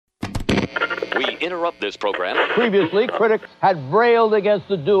We interrupt this program. Previously, critics had railed against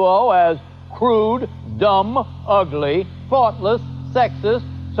the duo as crude, dumb, ugly, thoughtless, sexist,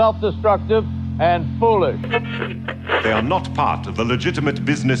 self-destructive, and foolish. They are not part of the legitimate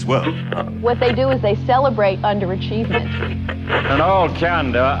business world. What they do is they celebrate underachievement. In all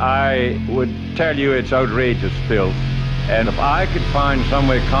candor, I would tell you it's outrageous filth. And if I could find some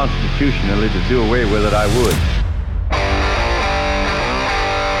way constitutionally to do away with it, I would.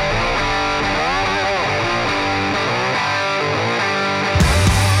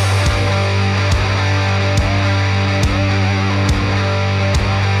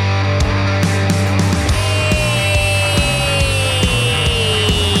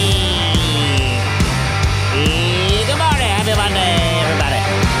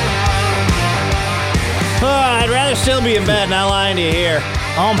 Still be in bed, not lying to you here.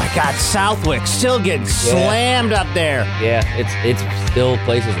 Oh my God, Southwick still getting slammed up there. Yeah, it's still,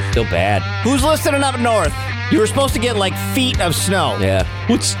 places are still bad. Who's listening up north? You were supposed to get like feet of snow. Yeah.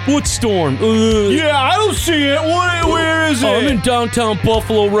 What storm? Yeah, I don't see it. Where is it? I'm in downtown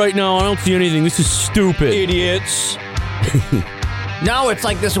Buffalo right now. I don't see anything. This is stupid. Idiots. No, it's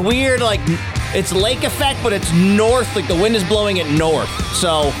like this weird, like, it's lake effect, but it's north, like the wind is blowing it north.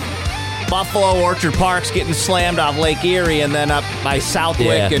 So Buffalo, Orchard Park's getting slammed off Lake Erie and then up by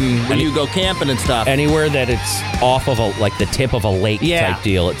Southwick and when you go camping and stuff. Anywhere that it's off of like the tip of a lake type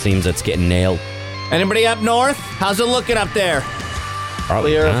deal, it seems it's getting nailed. Anybody up north? How's it looking up there?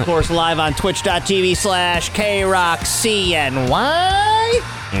 Probably we are, not. of course, live on twitch.tv/KRockCNY.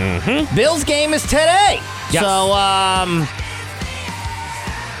 Mm-hmm. Bills game is today. Yes. So,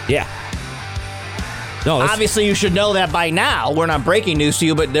 yeah. No, obviously, you should know that by now. We're not breaking news to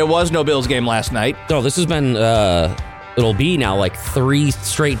you, but there was no Bills game last night. No, this has been, it'll be now like 3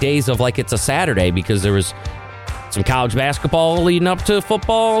 straight days of like it's a Saturday because there was some college basketball leading up to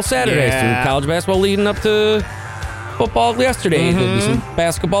football Saturday, some college basketball leading up to football yesterday, there'll be some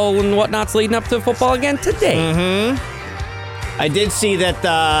basketball and whatnots leading up to football again today. Mm-hmm. I did see that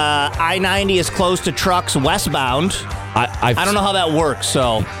I-90 is closed to trucks westbound. I don't know how that works,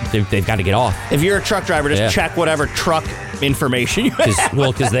 so they've got to get off. If you're a truck driver, just check whatever truck information you have.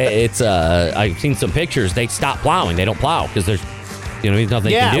 Well, because I've seen some pictures. They stop plowing. They don't plow because there's nothing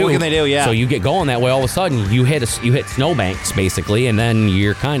they can do. What can they do? Yeah. So you get going that way. All of a sudden, you hit snowbanks basically, and then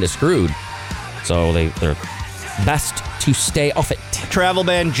you're kind of screwed. So they're best to stay off it. Travel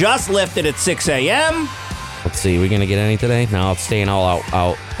ban just lifted at 6 a.m. Let's see. Are we gonna get any today? No, it's staying all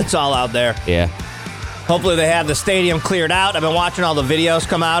out. It's all out there. Yeah. Hopefully they have the stadium cleared out. I've been watching all the videos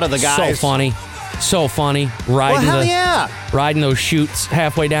come out of the guys. So funny. Riding those chutes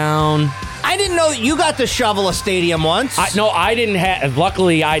halfway down. I didn't know that you got to shovel a stadium once. I didn't have.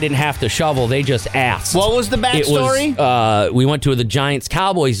 Luckily, I didn't have to shovel. They just asked. What was the backstory? We went to the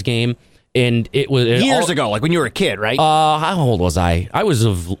Giants-Cowboys game, and it was years ago, like when you were a kid, right? How old was I? I was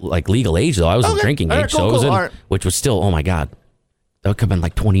of like legal age though. I was of drinking age, so it was which was still. Oh my God. That could have been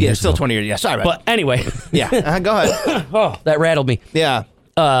like 20 years still ago. 20 years. Yeah, sorry about But anyway. Yeah, go ahead. Oh, that rattled me. Yeah.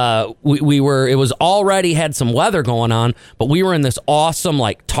 It was already had some weather going on, but we were in this awesome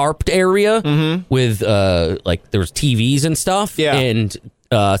like tarped area with like there was TVs and stuff. Yeah. And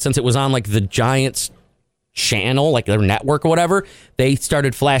since it was on like the Giants channel, like their network or whatever, they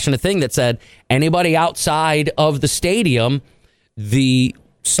started flashing a thing that said anybody outside of the stadium, the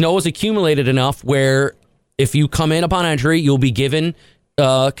snow is accumulated enough where if you come in upon entry, you'll be given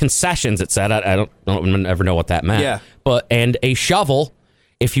concessions. It said. I don't ever know what that meant. Yeah. And a shovel.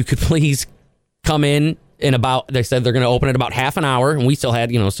 If you could please come in about. They said they're going to open in about half an hour, and we still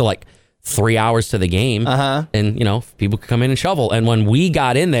had like 3 hours to the game. And people could come in and shovel. And when we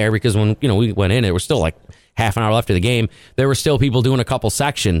got in there, because when we went in, it was still like half an hour left of the game. There were still people doing a couple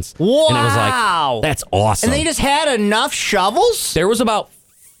sections. Wow! And I was like, that's awesome. And they just had enough shovels. There was about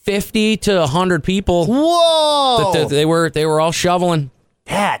 50 to 100 people. Whoa! That they were all shoveling.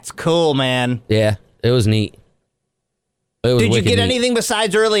 That's cool, man. Yeah, it was neat. Did you get anything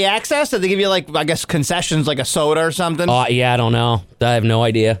besides early access? Did they give you concessions like a soda or something? Yeah, I don't know. I have no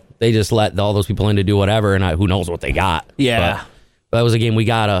idea. They just let all those people in to do whatever, and who knows what they got. Yeah. But that was a game. We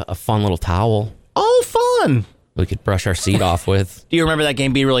got a fun little towel. Oh, fun. We could brush our seat off with. Do you remember that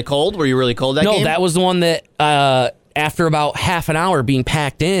game being really cold? Were you really cold that game? No, that was the one that after about half an hour being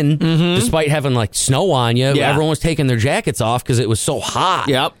packed in, despite having like snow on you, everyone was taking their jackets off because it was so hot.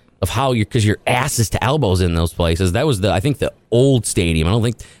 Yep. Of how because your ass is to elbows in those places. That was I think the old stadium. I don't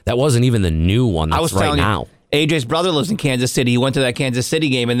think that wasn't even the new one that's right now. AJ's brother lives in Kansas City. He went to that Kansas City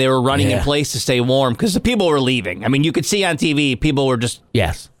game, and they were running in place to stay warm because the people were leaving. I mean, you could see on TV, people were just...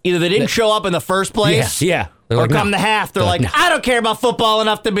 Yes. Either they didn't show up in the first place... Yeah. Or come the half, they're like, I don't care about football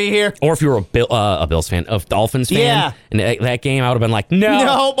enough to be here. Or if you were a Bills fan, a Dolphins fan, and that game, I would have been like,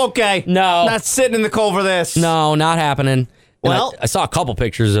 no, okay, no, not sitting in the cold for this. No, not happening. Well, I saw a couple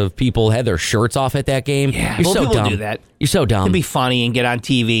pictures of people had their shirts off at that game. Yeah, You're so people dumb. do that. You're so dumb. It'd be funny and get on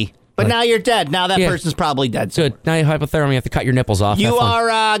TV. But now you're dead. Now that person's probably dead. Good. Now you have hypothermia. You have to cut your nipples off. You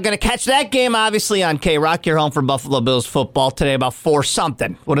are going to catch that game, obviously, on K-Rock. You're home for Buffalo Bills football today about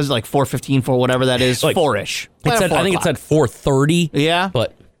 4-something. What is it, like 4:15, 4 whatever that is? Like 4-ish. I think it said 4:30. Yeah.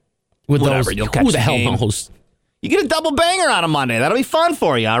 But with whatever, those, you'll catch who the hell game. knows? You get a double banger on a Monday. That'll be fun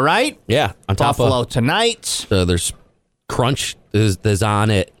for you, all right? Yeah. On top Buffalo of tonight. There's Crunch is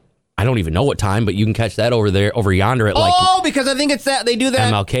on it. I don't even know what time, but you can catch that over yonder at because I think it's that they do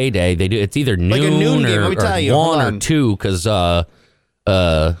that MLK Day. They do it's either noon, like a noon game. Let me tell you, 1 or 2 because the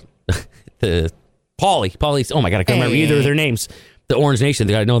Paulies. Oh my god, I can't remember either of their names. The Orange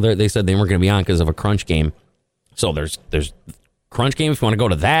Nation. I know they said they weren't going to be on because of a Crunch game. So there's Crunch game if you want to go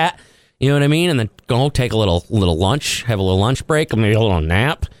to that. You know what I mean? And then go take a little lunch, have a little lunch break, maybe a little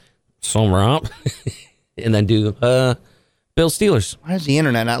nap, somewhere up, and then do Bills Steelers. Why is the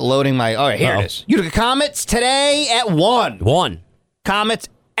internet not loading my... Oh, here it is. Utica Comets today at 1. 1. Comets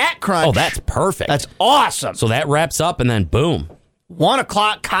at Crunch. Oh, that's perfect. That's awesome. So that wraps up, and then boom. 1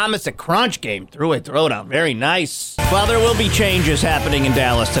 o'clock Comets at Crunch game. Threw a throwdown. Very nice. Well, there will be changes happening in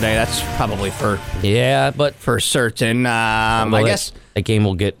Dallas today. That's probably for certain. I guess that game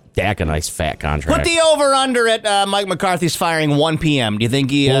will get Dak a nice fat contract. Put the over-under at Mike McCarthy's firing 1 p.m. Do you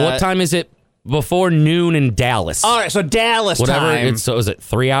think he... Well, what time is it? Before noon in Dallas. All right, so Dallas time. So is it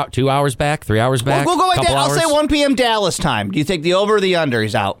 2 hours back? 3 hours back? We'll go like that. I'll say 1 p.m. Dallas time. Do you take the over or the under?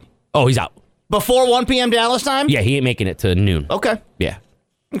 He's out. Oh, he's out. Before 1 p.m. Dallas time? Yeah, he ain't making it to noon. Okay. Yeah.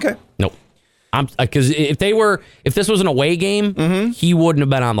 Okay. Nope. Because if this was an away game, he wouldn't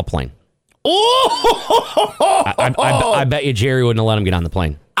have been on the plane. Oh! I bet you Jerry wouldn't have let him get on the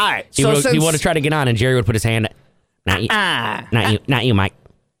plane. All right. He would have tried to get on, and Jerry would put his hand. Not you, Mike.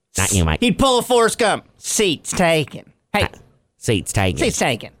 Not you, Mike. He'd pull a Forrest Gump. Seats taken. Hey. Seats taken. Seats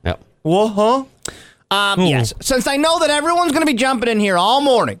taken. Yep. Whoa. Yes. Since I know that everyone's going to be jumping in here all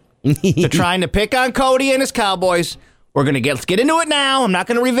morning to trying to pick on Cody and his Cowboys, let's get into it now. I'm not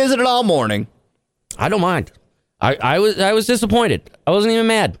going to revisit it all morning. I don't mind. I was disappointed. I wasn't even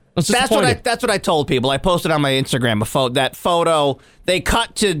mad. That's what I told people. I posted on my Instagram that photo. They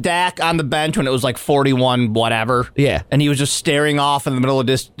cut to Dak on the bench when it was like 41 whatever. Yeah. And he was just staring off in the middle of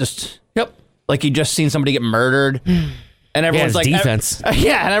just yep. Like he'd just seen somebody get murdered. And everyone's like defense. And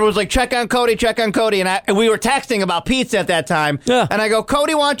everyone's like, check on Cody. And we were texting about pizza at that time. Yeah. And I go,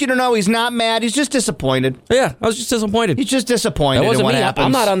 Cody wants you to know he's not mad. He's just disappointed. Yeah, I was just disappointed. He's just disappointed. That wasn't in what me. happens.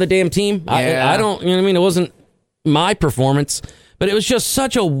 I'm not on the damn team. Yeah. I don't, you know what I mean? It wasn't my performance, but it was just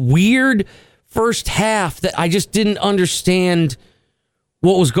such a weird first half that I just didn't understand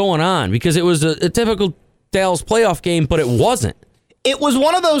what was going on because it was a typical Dallas playoff game, but it wasn't. It was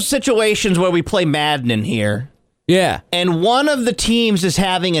one of those situations where we play Madden in here. Yeah. And one of the teams is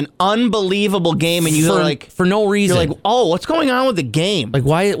having an unbelievable game, and you're like... For no reason. You're like, oh, what's going on with the game? Like,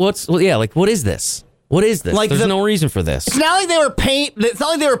 why? What is this? What is this? Like There's no reason for this. It's not like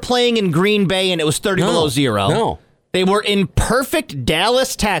they were playing in Green Bay and it was 30 below zero. No. They were in perfect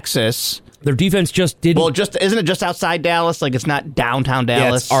Dallas, Texas. Their defense just didn't... Well, isn't it just outside Dallas? Like, it's not downtown Dallas?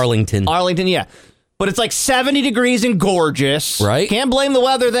 Yeah, it's Arlington. Arlington, yeah. But it's like 70 degrees and gorgeous. Right. Can't blame the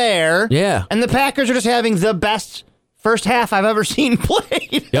weather there. Yeah. And the Packers are just having the best first half I've ever seen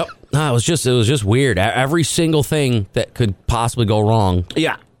played. Yep. No, it was just weird. Every single thing that could possibly go wrong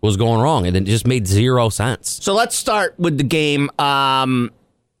was going wrong, and it just made zero sense. So let's start with the game.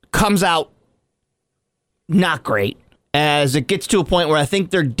 Comes out not great, as it gets to a point where I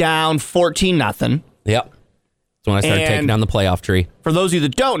think they're down 14-0. Yep. That's when I started taking down the playoff tree. For those of you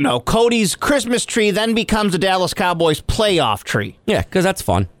that don't know, Cody's Christmas tree then becomes a Dallas Cowboys playoff tree. Yeah, because that's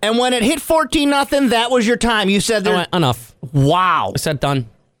fun. And when it hit 14-0, that was your time. You said there. Enough. Wow. I said done.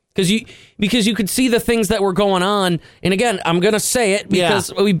 Because you could see the things that were going on. And again, I'm going to say it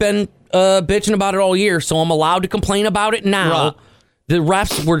because we've been bitching about it all year, so I'm allowed to complain about it now. Right. The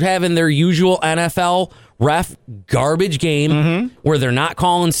refs were having their usual NFL ref garbage game where they're not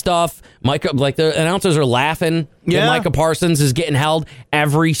calling stuff. The announcers are laughing that Micah Parsons is getting held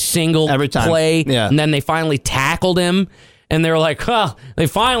every time play. Yeah. And then they finally tackled him. And they were like, they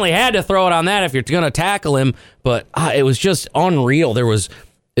finally had to throw it on that if you're going to tackle him. But it was just unreal. There was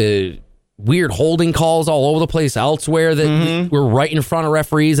weird holding calls all over the place elsewhere that were right in front of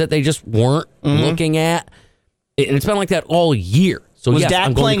referees that they just weren't looking at. And it's been like that all year. So was yes, Dak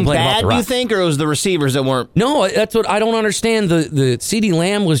I'm going to playing complain about bad, the do you ref. think, or it was the receivers that weren't? No, that's what I don't understand. The CeeDee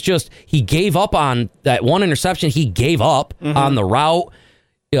Lamb was just, he gave up on that one interception. He gave up on the route.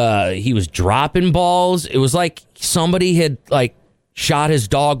 He was dropping balls. It was like somebody had like shot his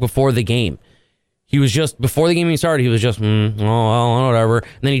dog before the game. He was just, before the game even started, he was just, oh, well, whatever.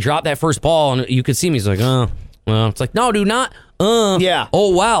 And then he dropped that first ball, and you could see him. He's like, well. It's like, no, dude, not, Yeah.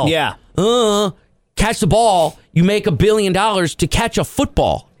 oh, wow. Yeah. Catch the ball. You make $1 billion to catch a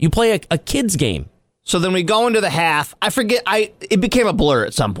football. You play a kid's game. So then we go into the half. I forget. It became a blur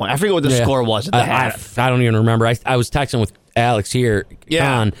at some point. I forget what the score was at the half. I don't even remember. I was texting with Alex here,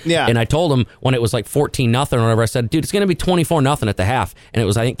 Con, and I told him when it was like 14-0 or whatever, I said, dude, it's going to be 24-0 at the half. And it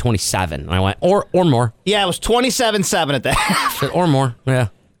was, I think, 27. And I went, or more. Yeah, it was 27-7 at the half. Said, or more, yeah.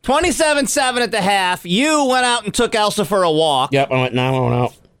 27-7 at the half. You went out and took Elsa for a walk. Yep, I went 9-1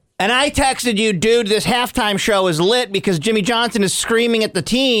 out. And I texted you, dude, this halftime show is lit because Jimmy Johnson is screaming at the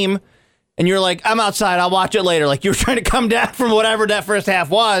team. And you're like, I'm outside. I'll watch it later. Like, you were trying to come down from whatever that first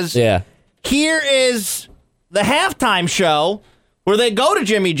half was. Yeah. Here is the halftime show where they go to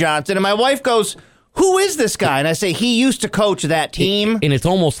Jimmy Johnson. And my wife goes, who is this guy? And I say, he used to coach that team. And it's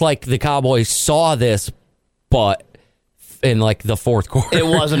almost like the Cowboys saw this, but in like the fourth quarter. It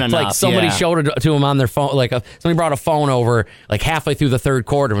wasn't enough. Like somebody showed it to him on their phone. Like somebody brought a phone over like halfway through the third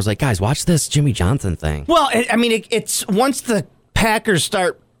quarter and was like, guys, watch this Jimmy Johnson thing. Well, I mean, it's once the Packers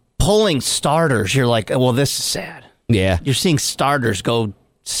start pulling starters, you're like, well, this is sad. Yeah. You're seeing starters go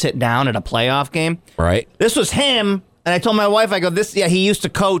sit down at a playoff game. Right. This was him. And I told my wife, I go, he used to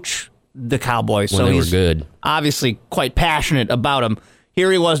coach the Cowboys. When they were good. Obviously quite passionate about him.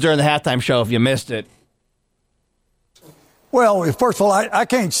 Here he was during the halftime show, if you missed it. Well, first of all, I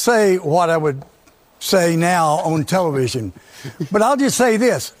can't say what I would say now on television, but I'll just say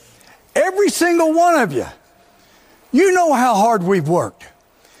this. Every single one of you, you know how hard we've worked.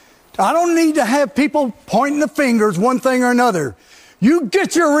 I don't need to have people pointing the fingers one thing or another. You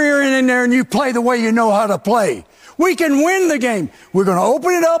get your rear end in there and you play the way you know how to play. We can win the game. We're going to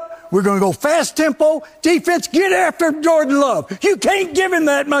open it up. We're going to go fast tempo. Defense, get after Jordan Love. You can't give him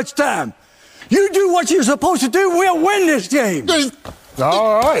that much time. You do what you're supposed to do, we'll win this game.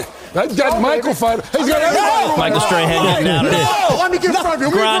 All right. That Michael fighter. He's got everybody. Michael Strahan getting out of it. Let me get in front of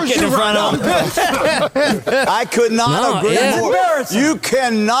you. Gronk getting in front of him. I could not agree more. You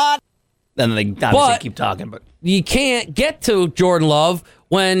cannot. And they obviously keep talking, but you can't get to Jordan Love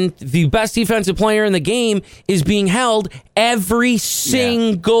when the best defensive player in the game is being held every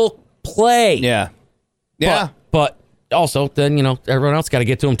single play. Yeah. But also, then, everyone else got to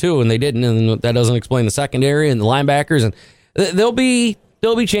get to him too, and they didn't, and that doesn't explain the secondary and the linebackers, and there'll be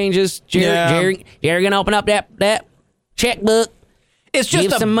changes. Jerry gonna open up that checkbook. It's just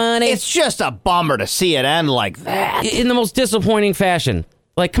give some money. It's just a bummer to see it end like that in the most disappointing fashion.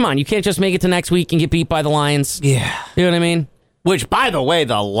 Like, come on, you can't just make it to next week and get beat by the Lions. Yeah, you know what I mean. Which, by the way,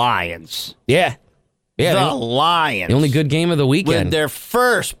 the Lions. Yeah. The Lions. The only good game of the weekend. With their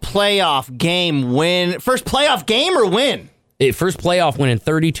first playoff game win. First playoff game or win? First playoff win in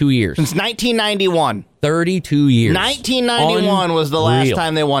 32 years. Since 1991. 32 years. 1991 was the last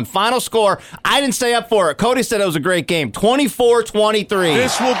time they won. Final score, I didn't stay up for it. Cody said it was a great game. 24-23.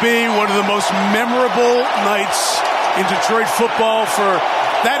 This will be one of the most memorable nights in Detroit football for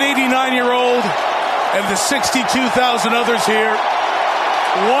that 89-year-old and the 62,000 others here.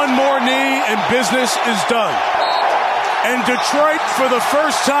 One more knee and business is done. And Detroit, for the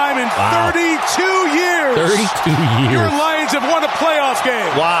first time in 32 years. 32 years. Your Lions have won a playoff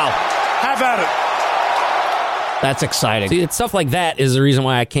game. Wow. Have at it. That's exciting. See, it's stuff like that is the reason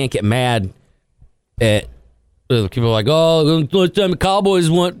why I can't get mad at people like, oh, last time the Cowboys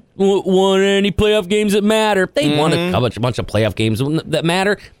won any playoff games that matter. They won a bunch of playoff games that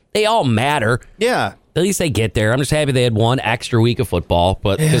matter. They all matter. Yeah. At least they get there. I'm just happy they had one extra week of football,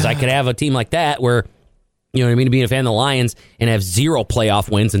 but because I could have a team like that where, you know what I mean, to be a fan of the Lions and have 0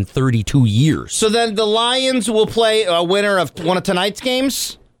 playoff wins in 32 years. So then the Lions will play a winner of one of tonight's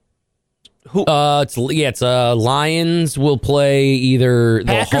games? It's Lions will play either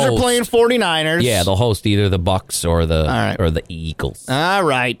Packers are playing 49ers. Yeah, they'll host either the Bucks or the Eagles. All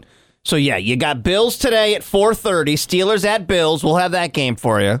right. So yeah, you got Bills today at 4:30. Steelers at Bills. We'll have that game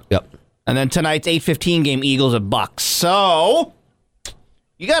for you. Yep. And then tonight's 8:15 game, Eagles at Bucks. So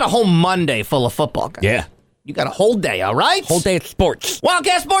you got a whole Monday full of football, guys. Yeah. You got a whole day, all right? Whole day of sports.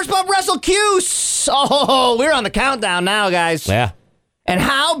 Wildcat Sports Pub Wrestle Cuse. Oh, we're on the countdown now, guys. Yeah. And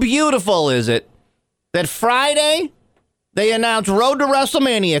how beautiful is it that Friday they announced Road to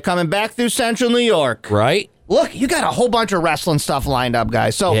WrestleMania coming back through Central New York. Right. Look, you got a whole bunch of wrestling stuff lined up,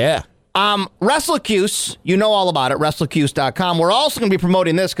 guys. So yeah. WrestleCuse, you know all about it, WrestleCuse.com. We're also going to be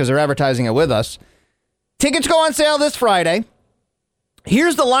promoting this because they're advertising it with us. Tickets go on sale this Friday.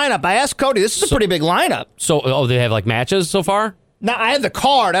 Here's the lineup. I asked Cody, this is a pretty big lineup. So, they have like matches so far? Now, I have the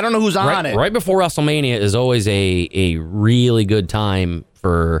card. I don't know who's on it. Right before WrestleMania is always a really good time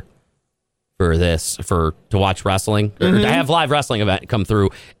to watch wrestling, or to have live wrestling event come through,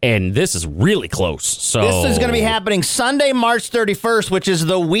 and this is really close. So this is going to be happening Sunday, March 31st, which is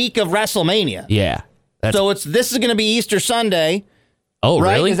the week of WrestleMania. Yeah. So this is going to be Easter Sunday. Oh,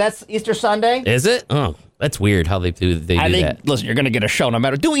 right? really? Is that Easter Sunday? Is it? Oh, that's weird how they do that. Listen, you're going to get a show no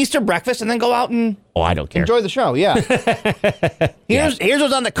matter. Do Easter breakfast and then go out and I don't care. Enjoy the show, yeah. Here's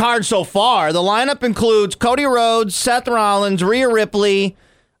what's on the card so far. The lineup includes Cody Rhodes, Seth Rollins, Rhea Ripley,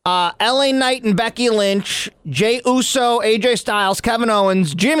 LA Knight and Becky Lynch, Jey Uso, AJ Styles, Kevin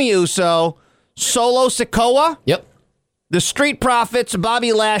Owens, Jimmy Uso, Solo Sikoa. Yep. The Street Profits,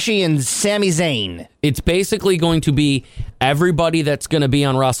 Bobby Lashley, and Sami Zayn. It's basically going to be everybody that's going to be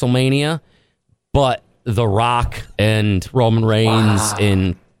on WrestleMania, but The Rock and Roman Reigns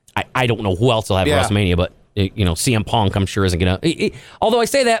and I don't know who else will have WrestleMania, but CM Punk I'm sure isn't going to. Although I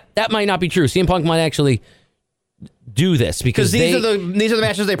say that might not be true. CM Punk might actually do this because these are the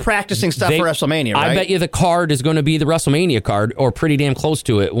matches they're practicing stuff for WrestleMania, right? I bet you the card is going to be the WrestleMania card or pretty damn close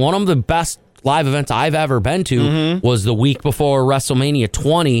to it. One of the best live events I've ever been to was the week before WrestleMania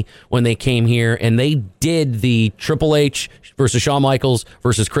 20 when they came here and they did the Triple H versus Shawn Michaels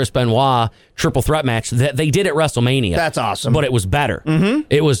versus Chris Benoit triple threat match that they did at WrestleMania. That's awesome. But it was better.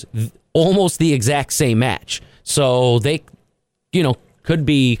 It was almost the exact same match. So they, could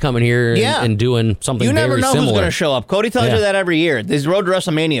be coming here and doing something very similar. You never know who's going to show up. Cody tells you that every year. These Road to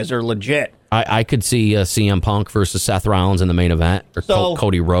WrestleManias are legit. I could see CM Punk versus Seth Rollins in the main event, or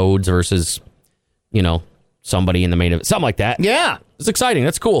Cody Rhodes versus, somebody in the main event, something like that. Yeah. It's exciting.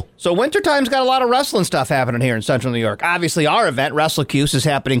 That's cool. So Wintertime's got a lot of wrestling stuff happening here in Central New York. Obviously, our event, WrestleCuse, is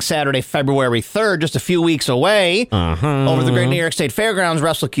happening Saturday, February 3rd, just a few weeks away. Over the Great New York State Fairgrounds,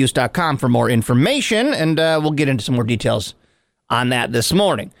 WrestleCuse.com for more information, and we'll get into some more details on that this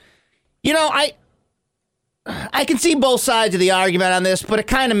morning. I can see both sides of the argument on this, but it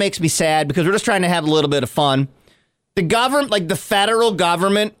kind of makes me sad because we're just trying to have a little bit of fun. The government, like the federal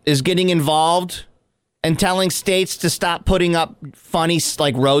government, is getting involved and telling states to stop putting up funny,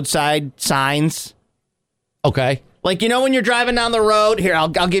 like, roadside signs. Okay. Like, when you're driving down the road, here, I'll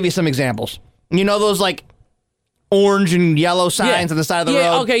give you some examples. Those, like, orange and yellow signs on the side of the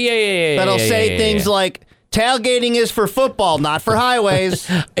road? Okay, yeah. That'll say things like, tailgating is for football, not for highways.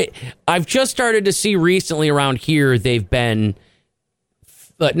 I've just started to see recently around here, they've been,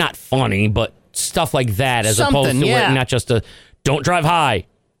 not funny, but stuff like that, as opposed to not just a, don't drive high,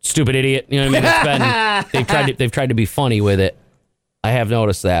 stupid idiot. You know what I mean? It's been, they've tried to be funny with it. I have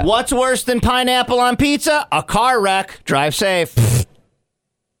noticed that. What's worse than pineapple on pizza? A car wreck. Drive safe.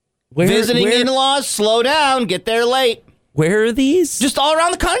 Visiting in-laws, slow down, get there late. Where are these? Just all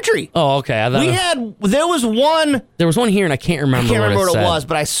around the country. Oh, okay. There was one. There was one here, and I can't remember what it was,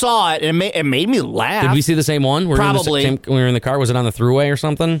 but I saw it, and it made me laugh. Did we see the same one? Probably. When we were in the car, was it on the thruway or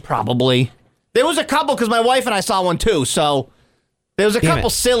something? Probably. There was a couple, because my wife and I saw one, too, so there was a couple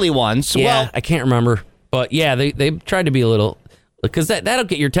silly ones. Yeah, well, I can't remember. But, yeah, they tried to be a little, because that'll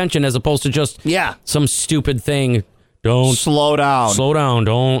get your attention as opposed to just some stupid thing. Don't slow down. Slow down.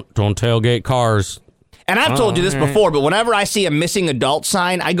 Don't tailgate cars. And I've told you this before, but whenever I see a missing adult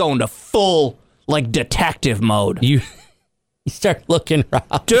sign, I go into full, detective mode. You start looking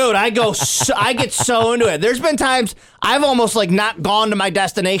around. Dude, I get so into it. There's been times I've almost, not gone to my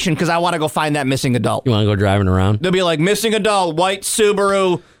destination because I want to go find that missing adult. You want to go driving around? They'll be like, missing adult, white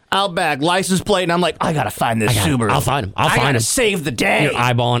Subaru, Outback, license plate, and I'm like, I got to find this Subaru. I'll find him. I got to save the day. You're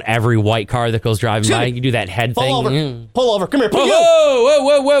eyeballing every white car that goes driving by. You do that head thing. Pull over. Come here.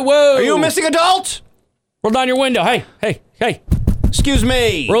 Whoa. Are you a missing adult? Roll down your window. Hey. Excuse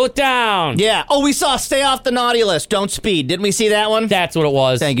me. Roll it down. Yeah. Oh, we saw stay off the naughty list. Don't speed. Didn't we see that one? That's what it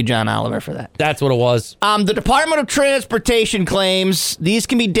was. Thank you, John Oliver, for that. That's what it was. The Department of Transportation claims these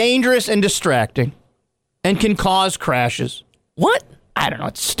can be dangerous and distracting and can cause crashes. What? I don't know.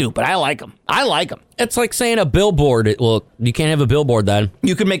 It's stupid. I like them. It's like saying a billboard. Well, you can't have a billboard then.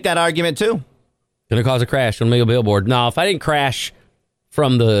 You could make that argument, too. Gonna cause a crash. Gonna make a billboard. No, if I didn't crash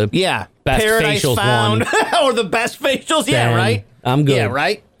from the best Paradise facials Found one. or the best facials, right? I'm good. Yeah,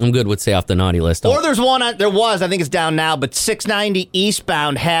 right? I'm good with stay off the naughty list. Or there's one, I think it's down now, but 690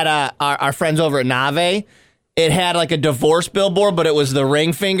 eastbound had our friends over at Nave. It had a divorce billboard, but it was the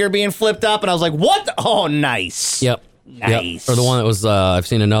ring finger being flipped up, and I was like, what? Oh, nice. Yep. Nice. Yep. Or the one that was, I've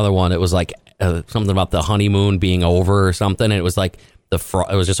seen another one. It was something about the honeymoon being over or something. And it was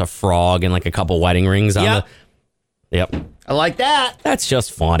It was just a frog and like a couple wedding rings on Yep. Yep. I like that. That's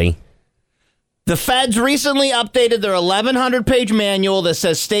just funny. The feds recently updated their 1,100-page manual that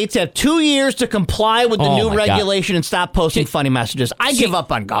says states have 2 years to comply with the new regulation and stop posting funny messages. I give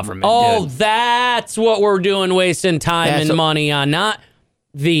up on government, dude. That's what we're doing, wasting time and money on, not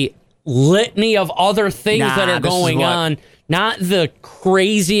the litany of other things that are going on, not the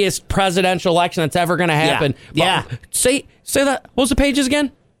craziest presidential election that's ever going to happen. Yeah. Say that. What was the pages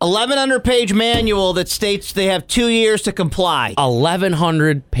again? 1,100-page manual that states they have 2 years to comply.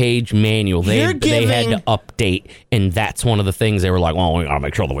 1,100-page manual. They had to update, and that's one of the things they were like, well, we got to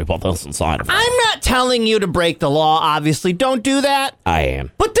make sure that we put this inside of it. I'm not telling you to break the law, obviously. Don't do that. I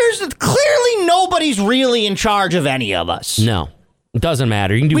am. But there's clearly nobody's really in charge of any of us. No. It doesn't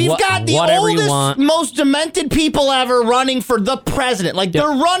matter. You can do We've got the oldest, you want. most demented people ever running for the president. Like, they're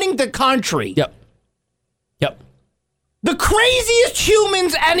running the country. Yep. The craziest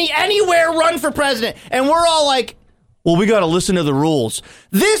humans anywhere run for president. And we're all like, well, we got to listen to the rules.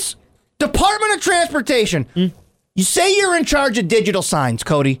 This Department of Transportation, you say you're in charge of digital signs,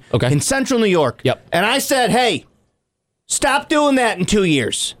 Cody, in Central New York. Yep. And I said, hey, stop doing that in 2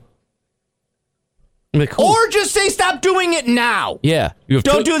 years. Like, cool. Or just say stop doing it now. Yeah.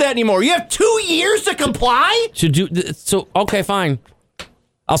 Don't do that anymore. You have 2 years to comply? Okay, fine.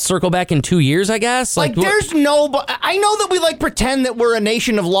 I'll circle back in 2 years, I guess. Like there's nobody. I know that we like pretend that we're a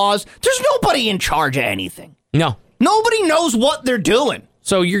nation of laws. There's nobody in charge of anything. No. Nobody knows what they're doing.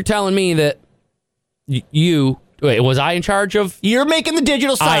 So you're telling me that was I in charge of? You're making the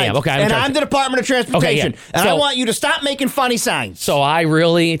digital signs. I am, okay. And I'm the Department of Transportation. Okay, yeah. And I want you to stop making funny signs. So I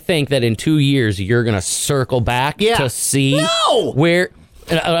really think that in 2 years, you're going to circle back to see where...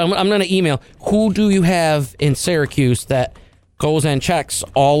 I'm going to email, who do you have in Syracuse that goes and checks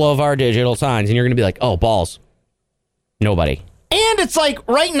all of our digital signs? And you're going to be like, oh, balls. Nobody. And it's like,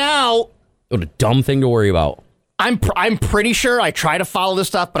 right now... What a dumb thing to worry about. I'm pretty sure I try to follow this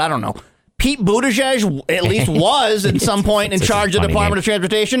stuff, but I don't know. Pete Buttigieg at least was at some point in charge of the Department of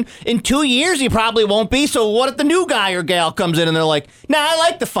Transportation. In 2 years, he probably won't be. So what if the new guy or gal comes in and they're like, nah, I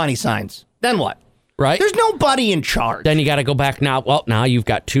like the funny signs. Then what? Right? There's nobody in charge. Then you got to go back now. Well, now you've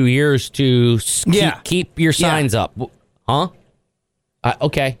got 2 years to keep your signs up. Huh?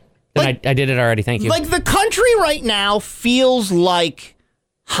 Okay. Then I did it already. Thank you. Like, the country right now feels like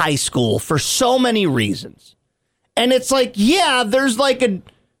high school for so many reasons. And it's like, yeah, there's like a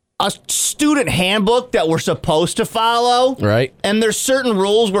student handbook that we're supposed to follow. Right. And there's certain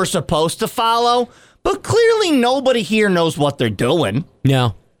rules we're supposed to follow. But clearly nobody here knows what they're doing.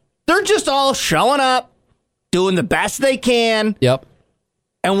 No. They're just all showing up, doing the best they can. Yep.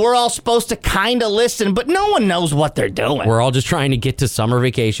 And we're all supposed to kind of listen, but no one knows what they're doing. We're all just trying to get to summer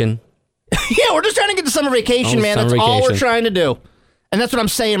vacation. Yeah, we're just trying to get to summer vacation, man. That's all we're trying to do. And that's what I'm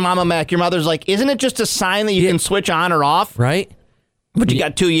saying, Mama Mac. Your mother's like, isn't it just a sign that you can switch on or off? Right. But you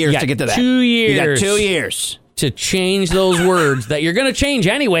got 2 years to get to that. 2 years. You got 2 years. To change those words that you're going to change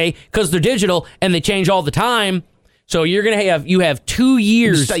anyway because they're digital and they change all the time. So you're going to have 2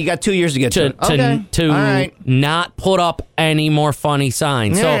 years. You got 2 years to get to not put up any more funny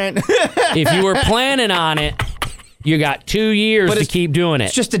signs. All so right. if you were planning on it, you got 2 years to keep doing it.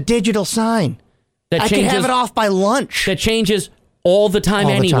 It's just a digital sign. I can have it off by lunch. That changes all the time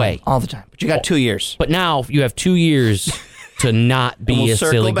anyway. All the time. But you got 2 years. But now you have 2 years to not be a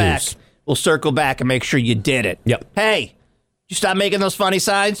silly goose. We'll circle back and make sure you did it. Yep. Hey, you stop making those funny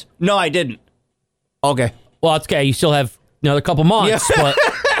signs? No, I didn't. Okay. Well, it's okay. You still have another couple months, but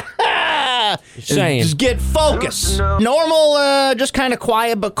just saying. Just get focused. Normal, just kind of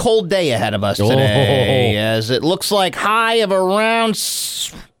quiet but cold day ahead of us today, as it looks like high of around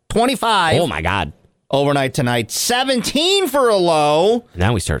 25. Oh, my God. Overnight tonight, 17 for a low.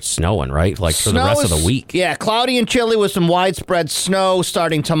 Now we start snowing, right? Like for the rest of the week. Yeah, cloudy and chilly with some widespread snow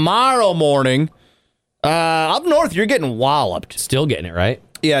starting tomorrow morning. Up north, you're getting walloped. Still getting it, right?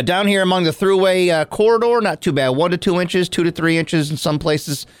 Yeah, down here among the thruway corridor, not too bad. 1 to 2 inches, 2 to 3 inches in some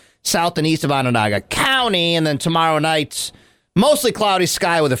places south and east of Onondaga County. And then tomorrow night, mostly cloudy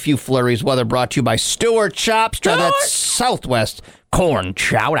sky with a few flurries. Weather brought to you by Stewart Chops. Try that Southwest corn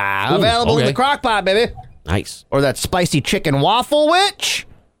chowder. Available in the crock pot, baby. Nice. Or that spicy chicken waffle witch.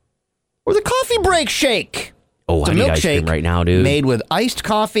 Or the coffee break shake. Oh, I need ice cream right now, dude. Made with iced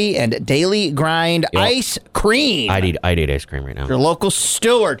coffee and daily grind ice cream. I need ice cream right now. Your local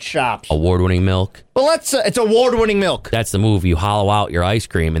Stewart Shops. Award-winning milk. Well, it's award-winning milk. That's the move. You hollow out your ice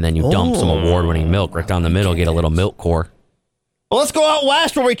cream and then you dump some award-winning milk right down the middle. Get a little milk core. Well, let's go out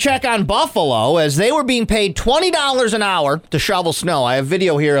west where we check on Buffalo, as they were being paid $20 an hour to shovel snow. I have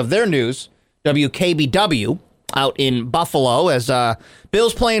video here of their news, WKBW. out in Buffalo as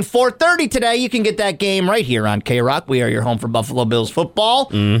Bills playing 4:30 today. You can get that game right here on K-Rock. We are your home for Buffalo Bills football.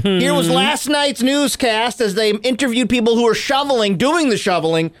 Mm-hmm. Here was last night's newscast as they interviewed people who are doing the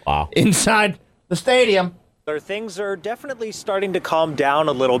shoveling inside the stadium. Things are definitely starting to calm down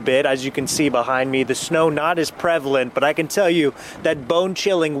a little bit. As you can see behind me, the snow not as prevalent, but I can tell you that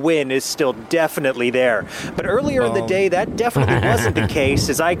bone-chilling wind is still definitely there. But earlier in the day, that definitely wasn't the case,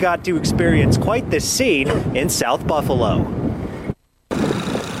 as I got to experience quite the scene in South Buffalo.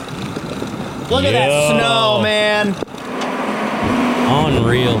 Look at that snow, man.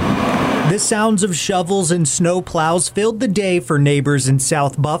 Unreal. The sounds of shovels and snow plows filled the day for neighbors in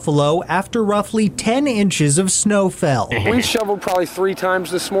South Buffalo after roughly 10 inches of snow fell. We've shoveled probably 3 times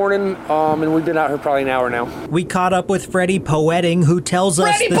this morning, and we've been out here probably an hour now. We caught up with Freddie Poetting, who tells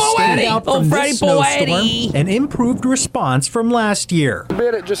us the standout from this snowstorm, an improved response from last year.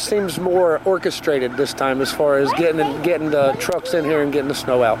 It just seems more orchestrated this time as far as getting the trucks in here and getting the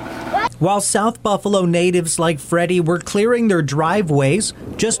snow out. While South Buffalo natives like Freddie were clearing their driveways,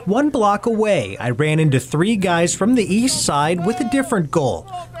 just 1 block away, I ran into 3 guys from the east side with a different goal,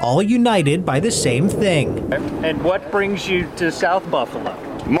 all united by the same thing. And what brings you to South Buffalo?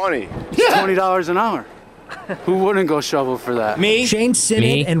 Money. $20 an hour. Who wouldn't go shovel for that? Me. Shane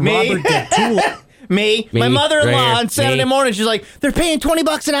Sinnott and Robert Detoul. Me. My mother-in-law on Saturday morning, she's like, they're paying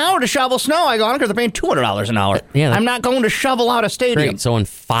 $20 an hour to shovel snow. I go, I don't care, they're paying $200 an hour. Yeah, I'm not going to shovel out a stadium. Great. So in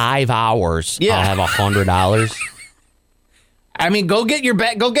 5 hours, I'll have $100. I mean, go get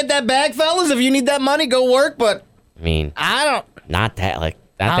that bag, fellas. If you need that money, go work. But I mean, not that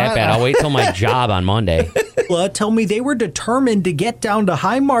bad. I'll wait till my job on Monday. Tell me they were determined to get down to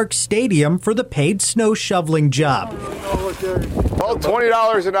Highmark Stadium for the paid snow shoveling job. Well,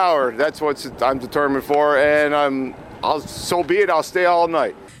 $20 an hour. That's what I'm determined for, and so be it. I'll stay all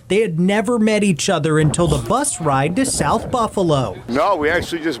night. They had never met each other until the bus ride to South Buffalo. No, we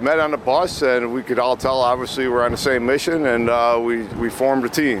actually just met on the bus, and we could all tell, obviously, we're on the same mission, and we formed a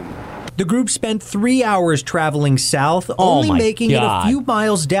team. The group spent 3 hours traveling south, only making it a few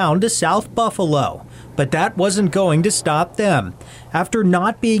miles down to South Buffalo. But that wasn't going to stop them. After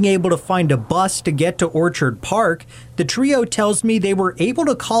not being able to find a bus to get to Orchard Park, the trio tells me they were able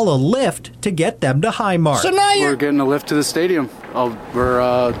to call a Lyft to get them to Highmark. So now we're getting a Lyft to the stadium. We're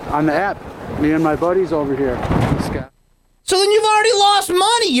on the app. Me and my buddies over here. So then you've already lost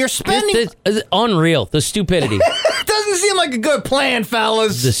money. You're spending. This is unreal. The stupidity. Doesn't seem like a good plan,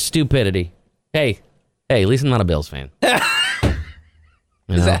 fellas. The stupidity. Hey, at least I'm not a Bills fan.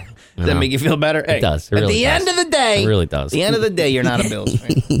 Does that make you feel better? It does. It really end of the day, it really does. At the end of the day, you're not a Bills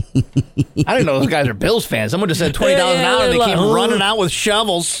fan. I didn't know those guys are Bills fans. Someone just said $20 an hour. And they keep running out with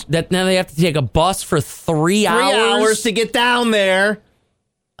shovels. Now they have to take a bus for 3 hours. 3 hours to get down there.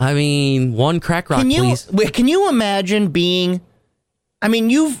 I mean, one crack rock, please. Can you imagine being? I mean,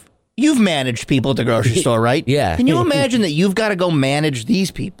 you've managed people at the grocery store, right? Yeah. Can you imagine that you've got to go manage these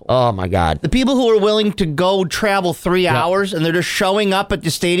people? Oh my God! The people who are willing to go travel 3 hours and they're just showing up at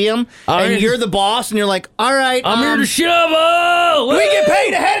the stadium, and you're the boss, and you're like, "All right, I'm here to shovel. We get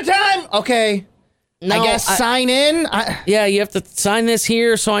paid ahead of time." Okay. No, I guess sign in. Yeah, you have to sign this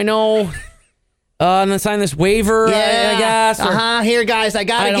here, so I know. And then sign this waiver, I guess. Here, guys, I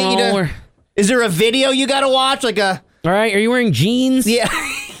gotta get you to. Is there a video you gotta watch? All right, are you wearing jeans? Yeah.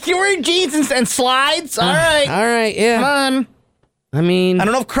 You're wearing jeans and slides? All right. All right, yeah. Come on. I mean, I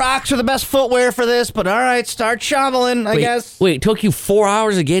don't know if Crocs are the best footwear for this, but all right, start shoveling, I guess. Wait, it took you 4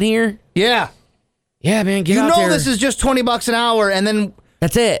 hours to get here? Yeah. Yeah, man, get out there. You know this is just $20 an hour, and then...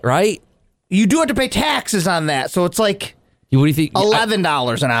 That's it, right? You do have to pay taxes on that, so it's like... What do you think?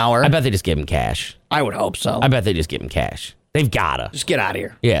 $11 an hour. I bet they just give him cash. I would hope so. I bet they just give him cash. They've gotta. Just get out of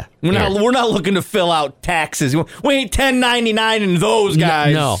here. Yeah. We're not looking to fill out taxes. We ain't 1099 in those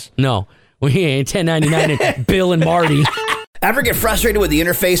guys. No. We ain't 1099 in Bill and Marty. Ever get frustrated with the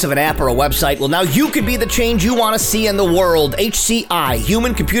interface of an app or a website? Well, now you could be the change you want to see in the world. HCI,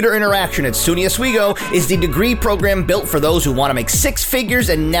 Human Computer Interaction at SUNY Oswego, is the degree program built for those who want to make 6 figures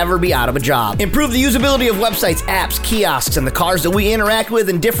and never be out of a job. Improve the usability of websites, apps, kiosks, and the cars that we interact with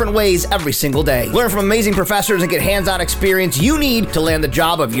in different ways every single day. Learn from amazing professors and get hands-on experience you need to land the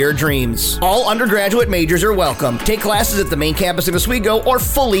job of your dreams. All undergraduate majors are welcome. Take classes at the main campus in Oswego or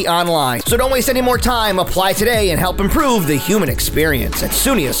fully online. So don't waste any more time. Apply today and help improve the human experience at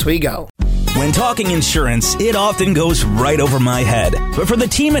SUNY Oswego. When talking insurance, it often goes right over my head. But for the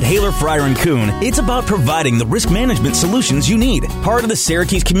team at Haler, Fryer & Kuhn, it's about providing the risk management solutions you need. Part of the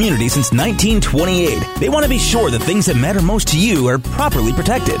Syracuse community since 1928, they want to be sure the things that matter most to you are properly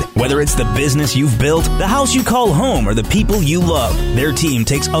protected. Whether it's the business you've built, the house you call home, or the people you love, their team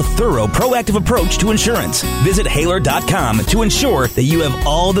takes a thorough, proactive approach to insurance. Visit Haler.com to ensure that you have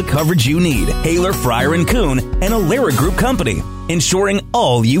all the coverage you need. Haler, Fryer & Kuhn, and a Lara Group company, ensuring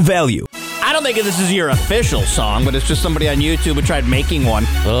all you value. I don't think this is your official song, but it's just somebody on YouTube who tried making one.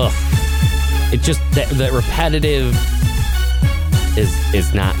 Ugh. It's just that repetitive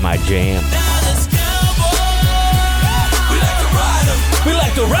is not my jam. We like to ride them. We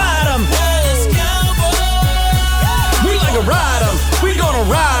like to ride them. We gonna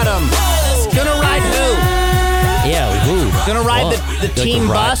ride them. Gonna ride who? Yeah, who? Gonna ride the team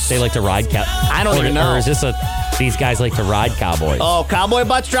bus? They like to ride I don't even know. Or is this these guys like to ride Cowboys? Oh, Cowboy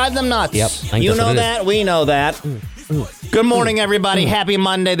butts drive them nuts. Yep. You know that. We know that. Good morning, everybody. Happy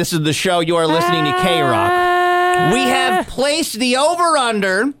Monday. This is the show. You are listening to K-Rock. We have placed the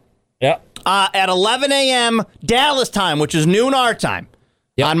over-under at 11 a.m. Dallas time, which is noon our time,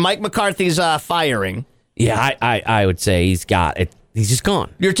 on Mike McCarthy's firing. Yeah, I would say he's got it. He's just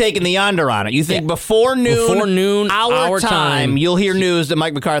gone. You're taking the under on it. You think before noon our time, you'll hear news that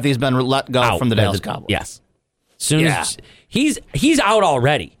Mike McCarthy's been let go from the Dallas Cowboys. Yes. Soon as he's out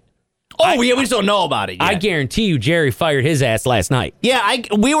already. Oh, we just don't know about it yet. I guarantee you Jerry fired his ass last night. Yeah,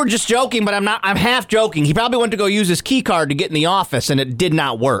 we were just joking, but I'm half joking. He probably went to go use his key card to get in the office, and it did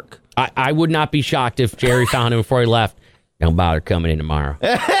not work. I would not be shocked if Jerry found him before he left. Don't bother coming in tomorrow.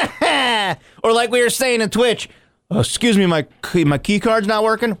 Or like we were saying in Twitch, excuse me, my key card's not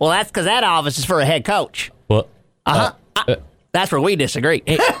working? Well, that's because that office is for a head coach. What? That's where we disagree.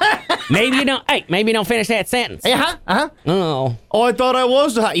 Maybe you don't. Hey, maybe you don't finish that sentence. Oh, I thought I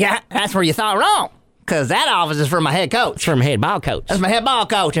was. Yeah, that's where you thought wrong. Because that office is for my head coach. It's for my head ball coach. That's my head ball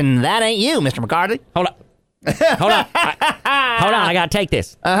coach, and that ain't you, Mr. McCarthy. Hold on. Hold on. I gotta take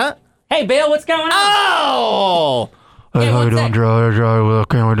this. Hey, Bill, what's going on? Oh. Hey, how you doing, Joe?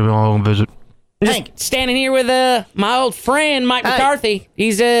 Can't wait to be on visit. Just standing here with my old friend Mike McCarthy.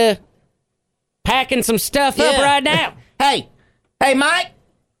 He's packing some stuff up right now. Hey, Mike.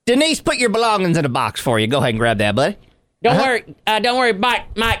 Denise put your belongings in a box for you. Go ahead and grab that, buddy. Don't worry,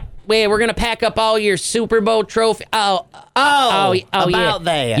 Mike. We're gonna pack up all your Super Bowl trophy. Oh,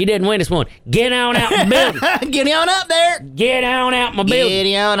 that. You didn't win this one. Get on out my building. Get on up there. Get on out my building.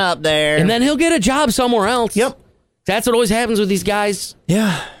 Get on up there. And then he'll get a job somewhere else. Yep. That's what always happens with these guys.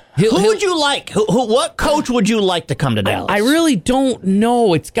 Yeah. Who would you like? What coach would you like to come to Dallas? I really don't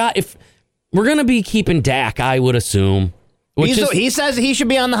know. If we're gonna be keeping Dak, I would assume. He says he should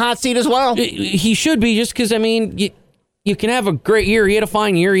be on the hot seat as well. He should be, just because, I mean, you can have a great year. He had a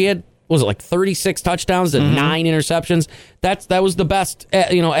fine year. He had, 36 touchdowns and 9 interceptions. That was the best,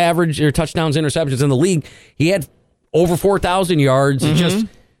 average or touchdowns, interceptions in the league. He had over 4,000 yards. It just,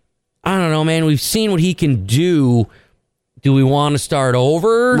 I don't know, man. We've seen what he can do. Do we want to start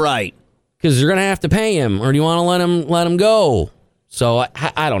over? Right. Because you're going to have to pay him, or do you want to let him go? So,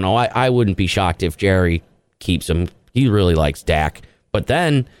 I don't know. I wouldn't be shocked if Jerry keeps him. He really likes Dak. But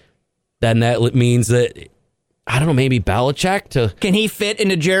then that means that, I don't know, maybe Belichick Can he fit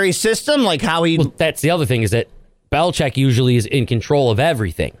into Jerry's system? Like how he... Well, that's the other thing, is that Belichick usually is in control of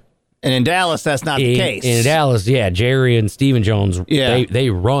everything. And in Dallas, that's not the case. In Dallas, Jerry and Stephen Jones, they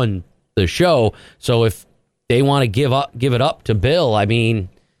run the show. So if they want to give it up to Bill, I mean,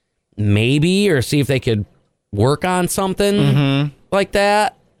 maybe, or see if they could work on something like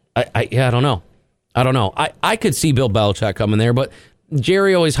that. I don't know. I could see Bill Belichick coming there, but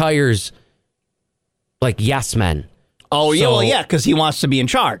Jerry always hires like yes men. Oh, yeah, well, because he wants to be in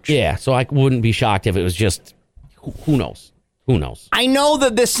charge. Yeah, so I wouldn't be shocked if it was just, who knows? Who knows? I know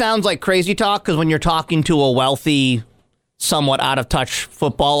that this sounds like crazy talk, because when you're talking to a wealthy, somewhat out-of-touch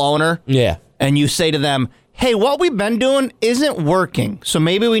football owner, and you say to them, hey, what we've been doing isn't working, so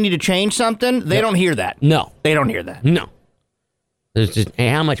maybe we need to change something, they don't hear that. No. They don't hear that. No. There's just, hey,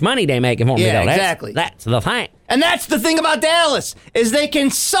 how much money they making for me, though? Exactly. That's the thing. And that's the thing about Dallas, is they can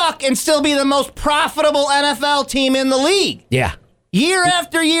suck and still be the most profitable NFL team in the league. Yeah. Year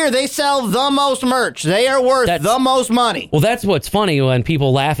after year, they sell the most merch. They are worth the most money. Well, that's what's funny when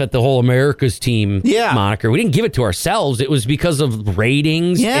people laugh at the whole America's team moniker. We didn't give it to ourselves. It was because of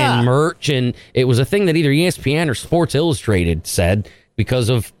ratings and merch, and it was a thing that either ESPN or Sports Illustrated said because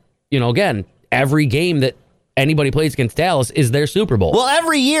of, again, every game that anybody plays against Dallas is their Super Bowl. Well,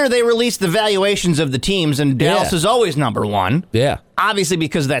 every year they release the valuations of the teams, and Dallas is always number one. Yeah. Obviously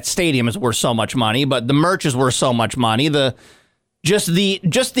because that stadium is worth so much money, but the merch is worth so much money. The just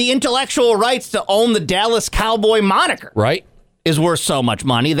the intellectual rights to own the Dallas Cowboy moniker. Right. Is worth so much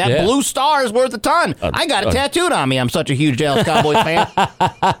money. That blue star is worth a ton. I got it tattooed on me. I'm such a huge Dallas Cowboys fan.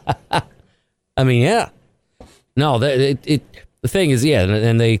 I mean, yeah. No, the thing is,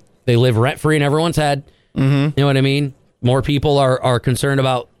 and they live rent-free in everyone's head. Mm-hmm. You know what I mean? More people are concerned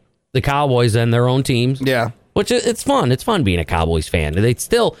about the Cowboys than their own teams. Yeah. Which, it's fun. It's fun being a Cowboys fan. They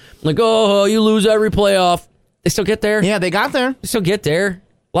still, like, oh, you lose every playoff. They still get there. Yeah, they got there. They still get there.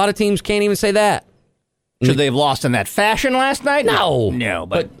 A lot of teams can't even say that. Should they have lost in that fashion last night? No,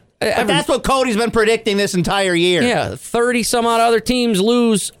 but that's what Cody's been predicting this entire year. Yeah, 30-some-odd other teams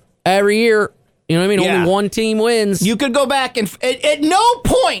lose every year. You know what I mean? Only one team wins. You could go back and... At no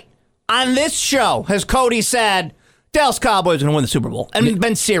point on this show has Cody said, Dallas Cowboys are going to win the Super Bowl, and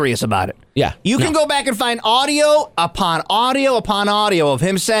been serious about it. Yeah. You can go back and find audio upon audio upon audio of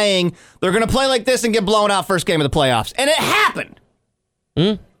him saying they're going to play like this and get blown out first game of the playoffs. And it happened.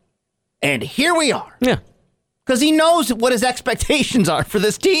 And here we are. Yeah. Because he knows what his expectations are for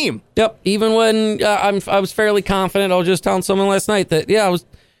this team. Yep. Even when I was fairly confident, I was just telling someone last night that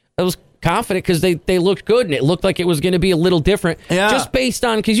I was confident because they looked good and it looked like it was going to be a little different. Yeah. Just based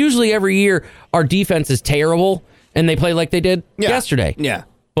on because usually every year our defense is terrible and they play like they did yesterday. Yeah.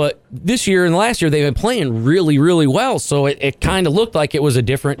 But this year and last year they've been playing really, really well, so it kind of looked like it was a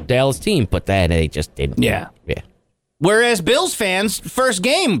different Dallas team. But they just didn't. Yeah. Yeah. Whereas Bills fans, first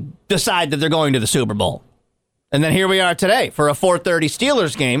game, decide that they're going to the Super Bowl. And then here we are today for a 4:30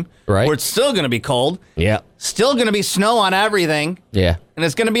 Steelers game, right? Where it's still going to be cold. Yeah. Still going to be snow on everything. Yeah. And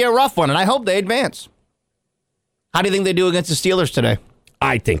it's going to be a rough one, and I hope they advance. How do you think they do against the Steelers today?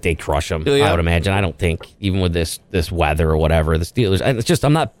 I think they crush them. Do you? I would imagine. I don't think, even with this weather or whatever, the Steelers, it's just,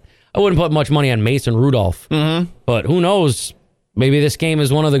 I wouldn't put much money on Mason Rudolph. Mm-hmm. But who knows? Maybe this game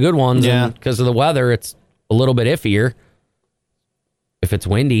is one of the good ones. Yeah. And because of the weather, it's a little bit iffier. If it's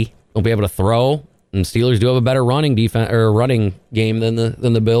windy, they'll be able to throw. And Steelers do have a better running defense or running game than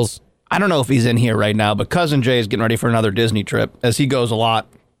the Bills. I don't know if he's in here right now, but Cousin Jay is getting ready for another Disney trip, as he goes a lot.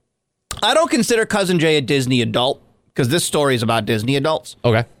 I don't consider Cousin Jay a Disney adult, because this story is about Disney adults.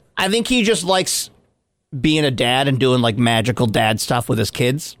 Okay. I think he just likes being a dad and doing like magical dad stuff with his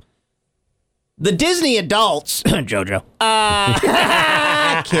kids. The Disney adults, Jojo.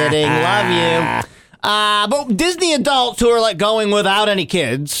 Kidding, love you. But Disney adults who are like going without any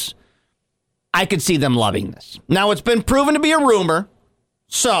kids, I could see them loving this. Now, it's been proven to be a rumor,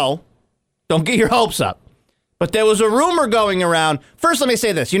 so don't get your hopes up. But there was a rumor going around. First, let me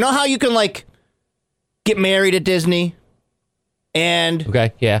say this. You know how you can, like, get married at Disney and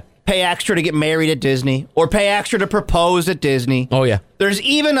pay extra to get married at Disney or pay extra to propose at Disney? Oh, yeah. There's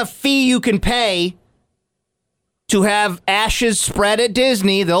even a fee you can pay to have ashes spread at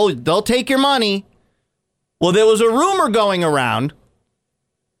Disney. They'll take your money. Well, there was a rumor going around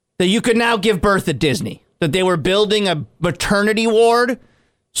that you could now give birth at Disney, that they were building a maternity ward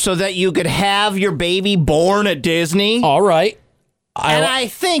so that you could have your baby born at Disney. All right. I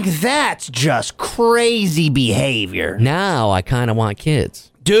think that's just crazy behavior. Now I kind of want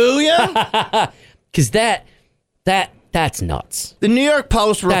kids. Do you? Because that's nuts. The New York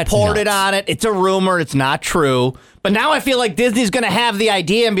Post reported on it. It's a rumor. It's not true. But now I feel like Disney's going to have the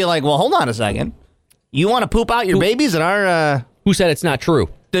idea and be like, well, hold on a second. You want to poop out your babies at our... Who said it's not true?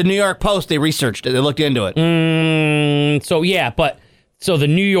 The New York Post, they researched it. They looked into it. So the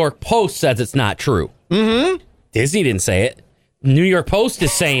New York Post says it's not true. Mm-hmm. Disney didn't say it. New York Post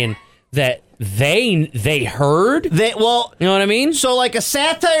is saying that they heard. You know what I mean? So like a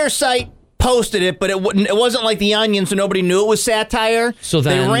satire site posted it, but it wasn't like The Onion, so nobody knew it was satire. So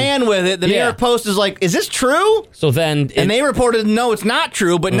then they ran with it. The New York Post is like, is this true? So then... And they reported, no, it's not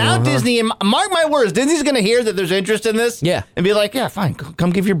true. But now Disney, and mark my words, Disney's going to hear that there's interest in this. Yeah. And be like, yeah, fine.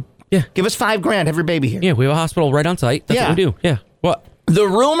 Come give us $5,000. Have your baby here. Yeah, we have a hospital right on site. That's what we do. Yeah. What? The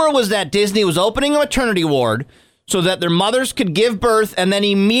rumor was that Disney was opening a maternity ward so that their mothers could give birth and then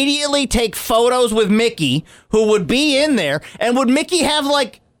immediately take photos with Mickey, who would be in there. And would Mickey have,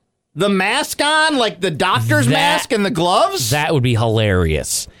 like, the mask on, like the doctor's mask and the gloves? That would be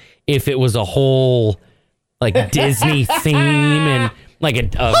hilarious if it was a whole, like, Disney theme and, like, a... you're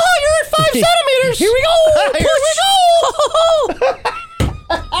at 5 centimeters! Here we go! Here we go!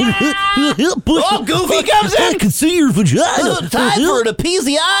 Oh, Goofy comes in! I can see your vagina! Time for an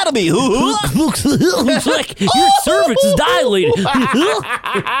episiotomy! Looks like your cervix is dilated.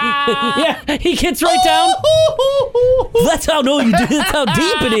 Yeah, he gets right down. That's how that's how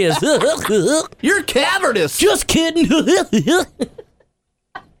deep it is. You're cavernous. Just kidding.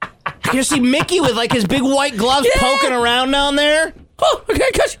 You see Mickey with like his big white gloves poking around down there? Oh, okay,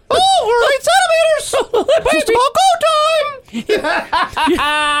 gosh. Oh, we're 8 centimeters! Baseball go time! You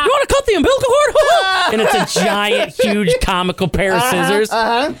want to cut the umbilical cord? And it's a giant, huge, comical pair of scissors.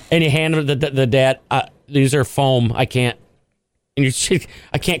 And you hand them the dad. These are foam. I can't. And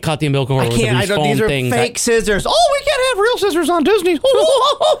I can't cut the umbilical cord with these foam these are things. Fake scissors. Oh, we can't have real scissors on Disney.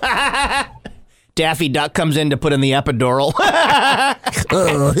 Daffy Duck comes in to put in the epidural.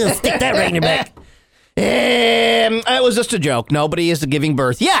 Stick that right in your back. It was just a joke. Nobody is giving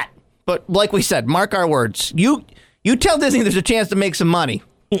birth yet. But like we said, mark our words. You tell Disney there's a chance to make some money.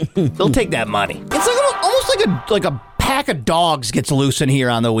 They'll take that money. It's like almost like a pack of dogs gets loose in here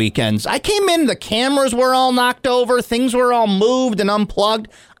on the weekends. I came in, the cameras were all knocked over, things were all moved and unplugged.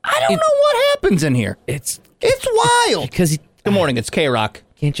 I don't know what happens in here. It's wild. Because good morning, it's K-Rock.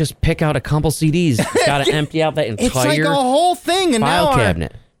 Can't just pick out a couple CDs. Got to empty out that entire it's like a whole thing, and file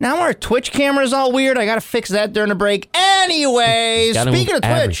cabinet. Now our Twitch camera's all weird. I got to fix that during the break. Anyways, speaking of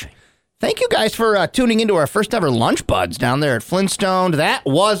Twitch, thank you guys for tuning into our first ever Lunch Buds down there at Flintstone. That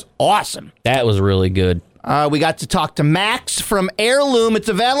was awesome. That was really good. We got to talk to Max from Heirloom. It's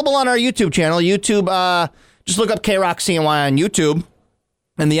available on our YouTube channel. YouTube, just look up K-Rock CNY on YouTube,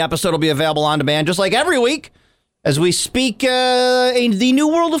 and the episode will be available on demand just like every week as we speak the new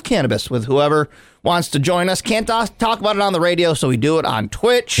world of cannabis with whoever wants to join us. Can't talk about it on the radio, so we do it on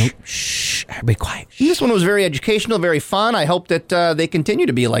Twitch. Nope. Shh, be quiet. This one was very educational, very fun. I hope that they continue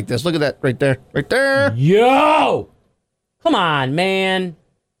to be like this. Look at that right there. Right there. Yo! Come on, man.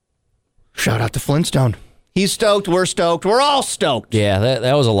 Shout out to Flintstone. He's stoked. We're stoked. We're all stoked. Yeah,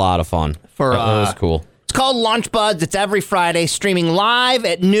 that was a lot of fun. That was cool. It's called Lunch Buds. It's every Friday, streaming live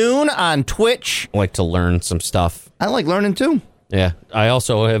at noon on Twitch. I like to learn some stuff. I like learning, too. Yeah. I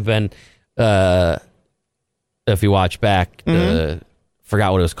also have been, if you watch back,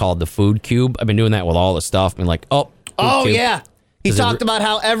 forgot what it was called, the food cube. I've been doing that with all the stuff. Cube. Yeah. He talked about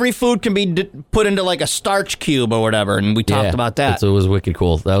how every food can be put into like a starch cube or whatever, and we talked about that. It was wicked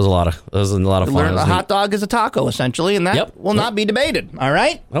cool. That was a lot of fun. A hot dog is a taco, essentially, and that will not be debated. All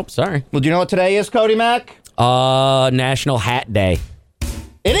right? Oh, sorry. Well, do you know what today is, Cody Mack? National Hat Day.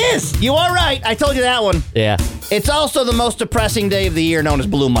 It is. You are right. I told you that one. Yeah. It's also the most depressing day of the year, known as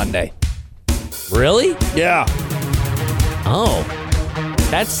Blue Monday. Really? Yeah. Oh.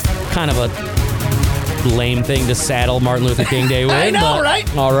 That's kind of a lame thing to saddle Martin Luther King Day with. I know,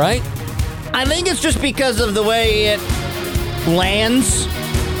 right? All right. I think it's just because of the way it lands.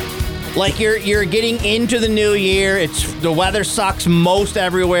 Like you're getting into the new year. The weather sucks most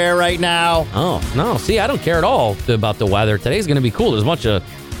everywhere right now. Oh, no. See, I don't care at all about the weather. Today's going to be cool.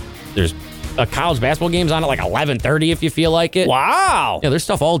 There's a college basketball game's on at like 11:30 if you feel like it. Wow. Yeah, there's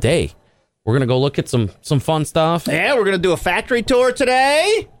stuff all day. We're going to go look at some fun stuff. Yeah, we're going to do a factory tour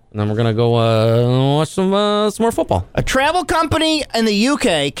today. And then we're going to go watch some more football. A travel company in the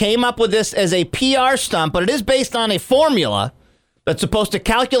UK came up with this as a PR stunt, but it is based on a formula that's supposed to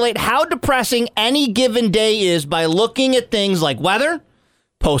calculate how depressing any given day is by looking at things like weather,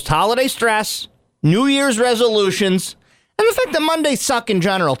 post-holiday stress, New Year's resolutions, and the fact that Mondays suck in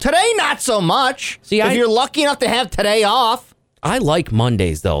general. Today, not so much. See, if you're lucky enough to have today off. I like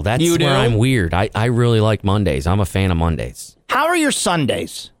Mondays, though. That's where I'm weird. I really like Mondays. I'm a fan of Mondays. How are your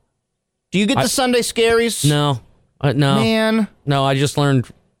Sundays? Do you get the Sunday scaries? No. No. Man. No, I just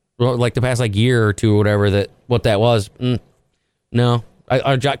learned, like, the past, year or two or whatever, what that was. No.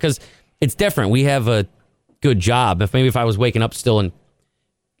 Because it's different. We have a good job. If I was waking up still and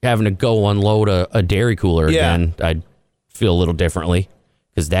having to go unload a dairy cooler again, I'd feel a little differently,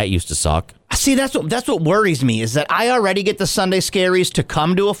 because that used to suck. See, that's what worries me, is that I already get the Sunday scaries to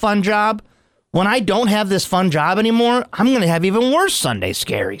come to a fun job. When I don't have this fun job anymore, I'm going to have even worse Sunday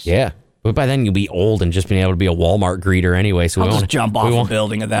scaries. Yeah. But by then you'll be old and just being able to be a Walmart greeter anyway. So I'll just jump off a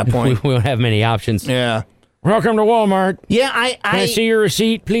building at that point. We won't have many options. Yeah. Welcome to Walmart. Yeah, Can I see your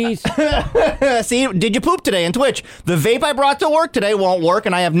receipt, please? See, did you poop today in Twitch? The vape I brought to work today won't work,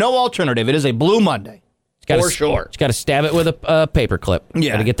 and I have no alternative. It is a Blue Monday. For sure. Just got to stab it with a paper clip.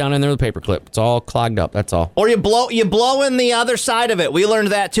 Yeah. Got to get down in there with a paper clip. It's all clogged up. That's all. Or you blow in the other side of it. We learned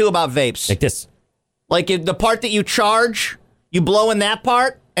that too about vapes. Like this. Like the part that you charge, you blow in that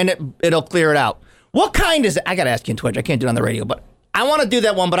part, and it'll clear it out. What kind is it? I got to ask you in Twitch. I can't do it on the radio, but I want to do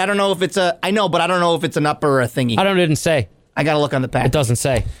that one, but I don't know if it's but I don't know if it's an up or a thingy. I didn't say. I got to look on the package. It doesn't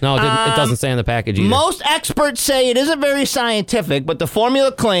say. No, it doesn't say on the package either. Most experts say it isn't very scientific, but the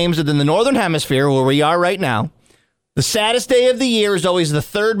formula claims that in the Northern Hemisphere, where we are right now, the saddest day of the year is always the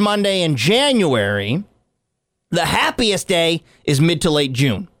third Monday in January. The happiest day is mid to late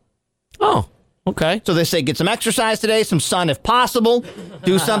June. Oh, okay. So they say get some exercise today, some sun if possible,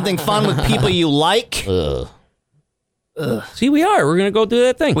 do something fun with people you like. See, we are. We're going to go do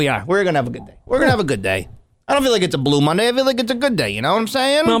that thing. We are. We're going to have a good day. We're going to have a good day. I don't feel like it's a blue Monday. I feel like it's a good day. You know what I'm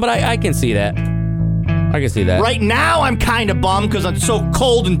saying? No, but I can see that. I can see that. Right now, I'm kind of bummed because it's so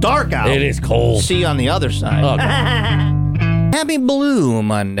cold and dark out. It is cold. See you on the other side. Oh, Happy Blue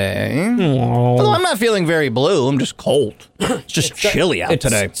Monday. Although I'm not feeling very blue. I'm just cold. It's just chilly out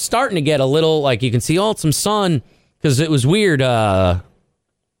today. It's starting to get a little, like, you can see some sun because it was weird.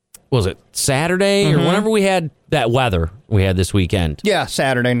 Was it Saturday or whenever we had that weather we had this weekend? Yeah,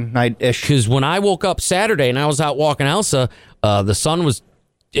 Saturday night-ish. Because when I woke up Saturday and I was out walking Elsa, the sun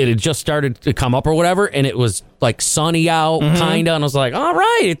it had just started to come up or whatever, and it was like sunny out, kind of, and I was like, all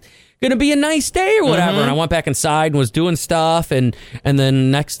right, it's going to be a nice day or whatever. And I went back inside and was doing stuff, and then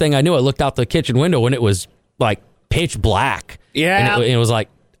next thing I knew, I looked out the kitchen window and it was like pitch black. Yeah. And it was like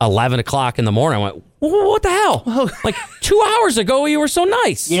 11 o'clock in the morning. I went, what the hell? Like 2 hours ago, you were so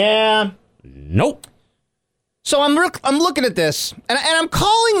nice. Yeah. Nope. So I'm looking at this, and I'm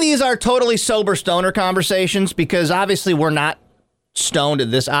calling these our totally sober stoner conversations because obviously we're not stoned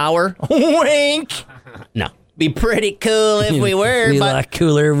at this hour. Wink. No. Be pretty cool if we were. Be a lot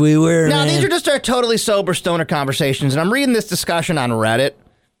cooler if we were. No, man. these are just our totally sober stoner conversations, and I'm reading this discussion on Reddit,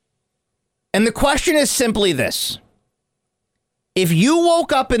 and the question is simply this. If you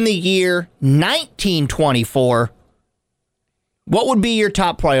woke up in the year 1924, what would be your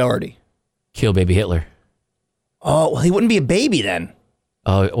top priority? Kill baby Hitler. Oh, well, he wouldn't be a baby then.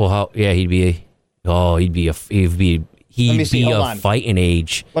 Oh, well, yeah, he'd be a fighting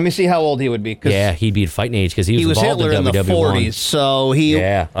age. Let me see how old he would be. Yeah, he'd be a fighting age because he was involved Hitler in the 40s. So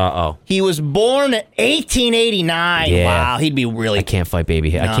he was born in 1889. Yeah. Wow, he'd be really. I can't fight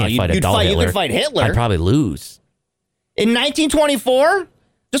baby Hitler. I can't fight adult Hitler. You could fight Hitler. I'd probably lose. In 1924,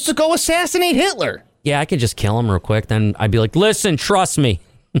 just to go assassinate Hitler. Yeah, I could just kill him real quick. Then I'd be like, listen, trust me.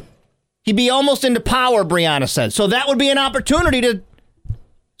 He'd be almost into power, Brianna said. So that would be an opportunity to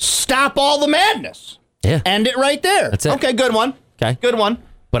stop all the madness. Yeah. End it right there. That's it. Okay, good one. Okay. Good one.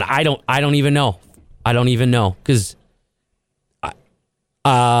 But I don't even know. Because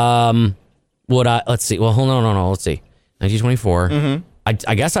let's see. Well, no. Let's see. 1924.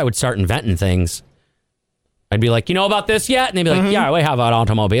 I guess I would start inventing things. I'd be like, you know about this yet? And they'd be like, yeah, wait, how about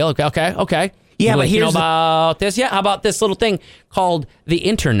automobile? Okay. Yeah, but like, you know about this yet? How about this little thing called the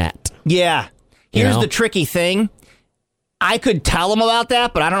internet? Yeah. Here's the tricky thing. I could tell him about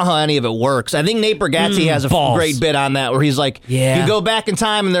that, but I don't know how any of it works. I think Nate Bargatze has a great bit on that where he's like, you go back in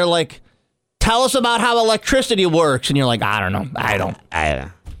time and they're like, tell us about how electricity works. And you're like, I don't know.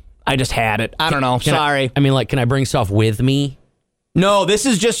 I just had it. I don't know. Sorry. Can I bring stuff with me? No, this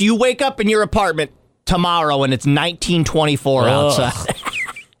is just you wake up in your apartment tomorrow and it's 1924 outside.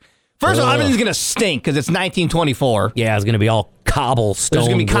 First of all, everything's going to stink because it's 1924. Yeah, it's going to be all cobblestone. There's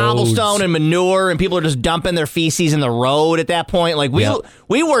going to be cobblestone and manure, and people are just dumping their feces in the road at that point. Like,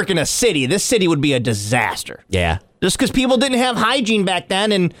 we work in a city. This city would be a disaster. Yeah. Just because people didn't have hygiene back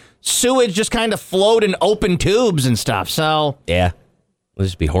then, and sewage just kind of flowed in open tubes and stuff. So yeah. There'll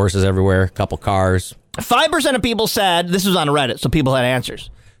just be horses everywhere, a couple cars. 5% of people said, this was on Reddit, so people had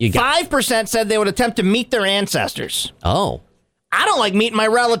answers. 5% said they would attempt to meet their ancestors. Oh. I don't like meeting my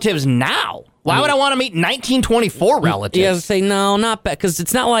relatives now. Why would I want to meet 1924 relatives? Yeah, I was say no, not bad, because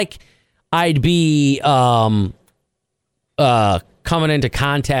it's not like I'd be coming into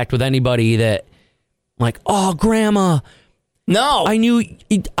contact with anybody that, like, oh, grandma. No, I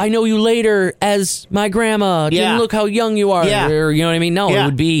know you later as my grandma. Didn't look how young you are. Yeah. Or, you know what I mean? No, it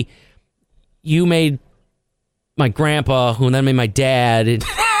would be you made my grandpa, who then made my dad.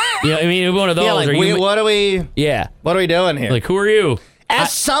 You know, I mean, one of those. Yeah, like, what are we doing here? Like, who are you?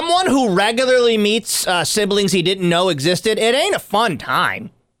 As someone who regularly meets siblings he didn't know existed, it ain't a fun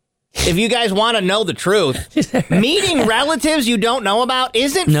time. If you guys want to know the truth, meeting relatives you don't know about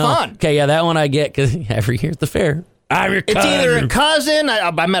isn't fun. Okay, yeah, that one I get because every year's the fair. I'm your cousin. It's either a cousin.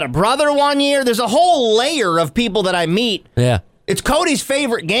 I met a brother one year. There's a whole layer of people that I meet. Yeah. It's Cody's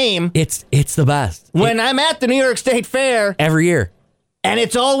favorite game. It's the best. When I'm at the New York State Fair. Every year. And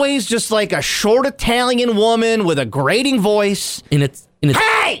it's always just like a short Italian woman with a grating voice. And it's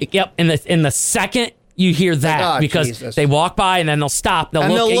hey! Yep. In the second you hear that, because Jesus. They walk by and then they'll stop. They'll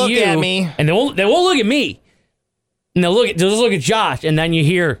look at you. At me. And they won't look at me. And they'll just look at Josh. And then you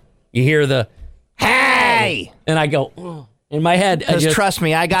hear the hey! And I go, oh. In my head. Because trust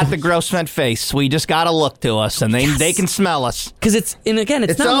me, I got the gross vent face. We just got to look to us, and they can smell us. Because it's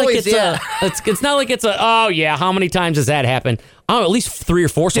not always, it's not like it's a, oh yeah, how many times has that happened? Oh, at least 3 or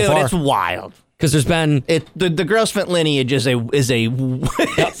 4 so far. It's wild. Because there's been the gross vent lineage is a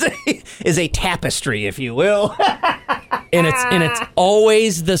tapestry, if you will. and it's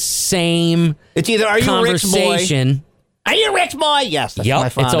always the same. It's either are you conversation. rich boy? Are you rich, boy? Yes, that's my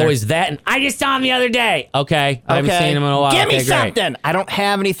father. It's always that. And I just saw him the other day. Okay. I haven't seen him in a while. Give me great. something. I don't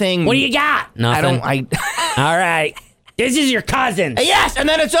have anything. What do you got? Nothing. All right. This is your cousin. Yes, and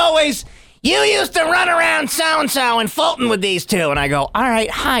then it's always, you used to run around so-and-so in Fulton with these two. And I go, all right,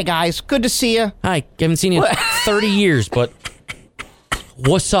 hi, guys. Good to see you. Hi. Haven't seen you in 30 years, but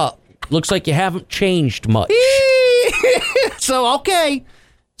what's up? Looks like you haven't changed much. So, okay.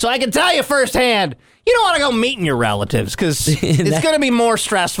 So I can tell you firsthand, you don't want to go meeting your relatives because it's going to be more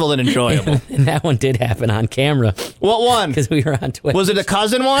stressful than enjoyable. And that one did happen on camera. What one? Because we were on Twitch. Was it a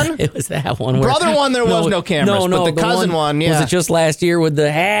cousin one? It was that one. Brother one, there was no cameras. No, but the cousin one, yeah. Was it just last year with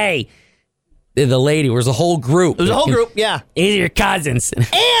the lady? It was a whole group. It was a whole group, yeah. These are your cousins.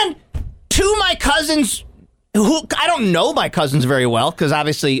 And to my cousins, who I don't know my cousins very well because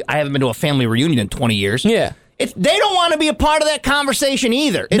obviously I haven't been to a family reunion in 20 years. Yeah. They don't want to be a part of that conversation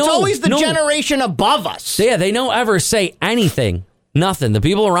either. It's always the generation above us. Yeah, they don't ever say anything. Nothing. The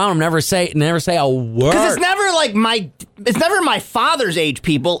people around them never say a word. Because it's never my father's age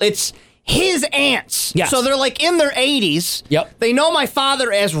people. It's his aunts. Yes. So they're like in their 80s. Yep. They know my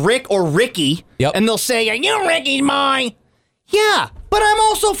father as Rick or Ricky. Yep. And they'll say, "Are you Ricky's boy?" Yeah, but I'm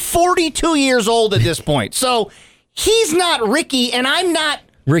also 42 years old at this point. So he's not Ricky, and I'm not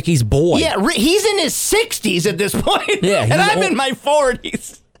Ricky's boy. Yeah, he's in his 60s at this point. Yeah, and I'm in my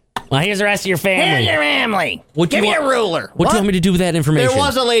 40s. Well, here's the rest of your family. Here's your family. Give me a ruler. What do you want me to do with that information? There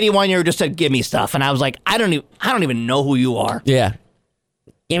was a lady one year who just said, "Give me stuff," and I was like, I don't even know who you are. Yeah.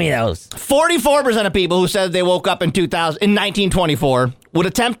 Give me those. 44% of people who said they woke up in 1924 would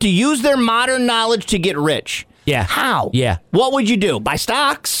attempt to use their modern knowledge to get rich. Yeah. How? Yeah. What would you do? Buy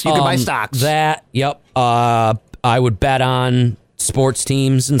stocks? You could buy stocks. Yep. I would bet on sports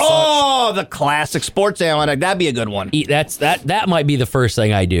teams and such. Oh, the classic sports analytic. That'd be a good one. That might be the first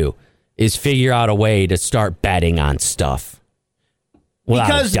thing I do is figure out a way to start betting on stuff.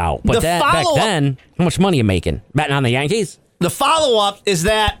 Without a doubt. But back then, how much money are you making? Betting on the Yankees? The follow-up is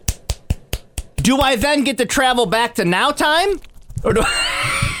that, do I then get to travel back to now time? Or do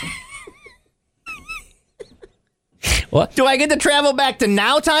What? Do I get to travel back to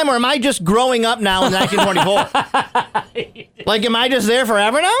now time, or am I just growing up now in 1924? Like, am I just there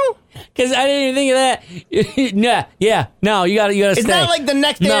forever now? Because I didn't even think of that. No, you gotta stay. It's not like the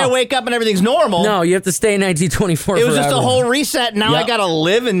next day I wake up and everything's normal. No, you have to stay in 1924 It was just a whole reset. Now I gotta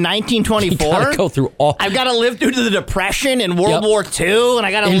live in 1924. You gotta go through all. I've gotta live through the Depression and World War II, and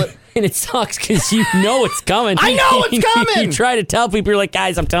I gotta live. And it sucks because you know it's coming. I know it's coming. You try to tell people, you're like,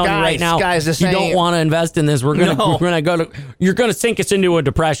 guys, I'm telling you right now, guys, you don't want to invest in this. We're gonna go to. You're gonna sink us into a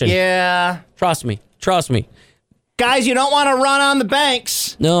depression. Yeah, trust me. Guys, you don't want to run on the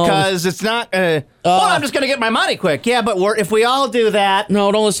banks. No, because it's not. Well, I'm just gonna get my money quick. Yeah, but if we all do that, no,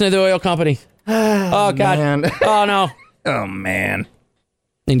 don't listen to the oil company. Oh God. Man. Oh no. Oh man.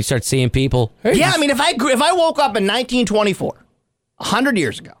 Then you start seeing people. Yeah, I mean, if I woke up in 1924. 100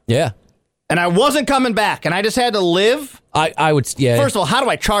 years ago. Yeah. And I wasn't coming back, and I just had to live. I would, yeah. First of all, how do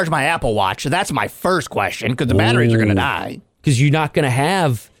I charge my Apple Watch? That's my first question, because the batteries are going to die. Because you're not going to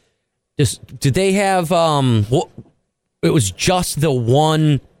have just. Did they have? It was just the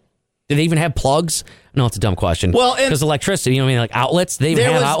one. Did they even have plugs? No, it's a dumb question. Well, because electricity, you know what I mean, like outlets. They even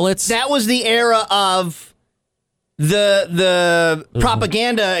have outlets. That was the era of the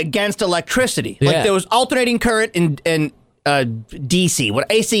propaganda against electricity. Yeah. Like there was alternating current and DC,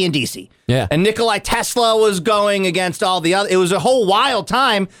 AC and DC. Yeah. And Nikolai Tesla was going against all the other. It was a whole wild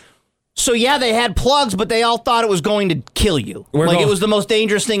time. So yeah, they had plugs, but they all thought it was going to kill you. It was the most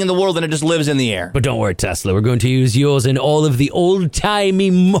dangerous thing in the world, and it just lives in the air. But don't worry, Tesla. We're going to use yours in all of the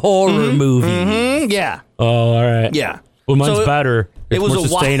old-timey horror movies. Mm-hmm, yeah. Oh, all right. Yeah. Well, mine's better. It's more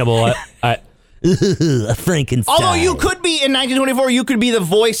sustainable. Frankenstein. Although you could be, in 1924, you could be the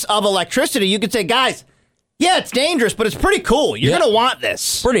voice of electricity. You could say, guys, yeah, it's dangerous, but it's pretty cool. You're going to want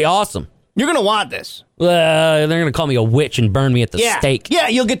this. Pretty awesome. You're going to want this. They're going to call me a witch and burn me at the stake. Yeah,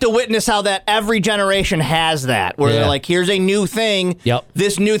 you'll get to witness how that every generation has that, where they're like, here's a new thing. Yep.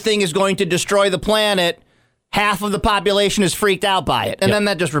 This new thing is going to destroy the planet. Half of the population is freaked out by it. And then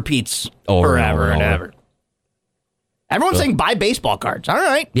that just repeats forever and ever. Everyone's saying buy baseball cards. All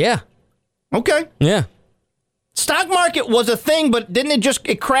right. Yeah. Okay. Yeah. Stock market was a thing, but didn't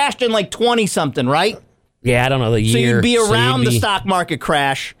it crashed in like 20-something, right? Yeah, I don't know the year. So you'd be around the stock market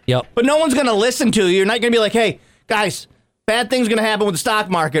crash. Yep. But no one's going to listen to you. You're not going to be like, hey, guys, bad thing's going to happen with the stock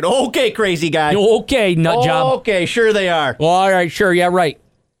market. Okay, crazy guy. Okay, nut job. Okay, sure they are. Well, all right, sure, yeah, right.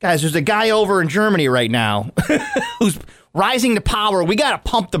 Guys, there's a guy over in Germany right now who's rising to power. We got to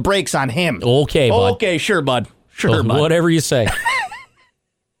pump the brakes on him. Okay, bud. Okay, sure, bud. Sure, bud. Whatever you say.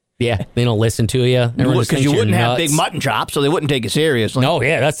 Yeah, they don't listen to you. Because you wouldn't have big mutton chops, so they wouldn't take you seriously. Oh,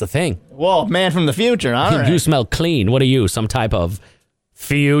 yeah, that's the thing. Whoa, man from the future. All right. You smell clean. What are you, some type of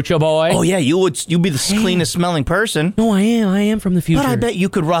future boy? Oh, yeah, you'd be the cleanest smelling person. No, I am. I am from the future. But I bet you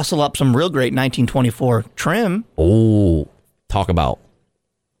could rustle up some real great 1924 trim. Oh, talk about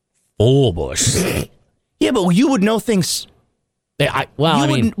full bush. Yeah, but you would know things.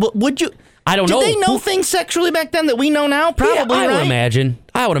 Would you? I don't know. Did they know things sexually back then that we know now? Probably, I would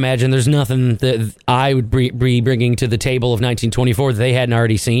imagine. There's nothing that I would be bringing to the table of 1924 that they hadn't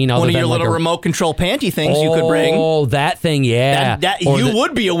already seen. One of your little remote control panty things you could bring. Oh, that thing, yeah. You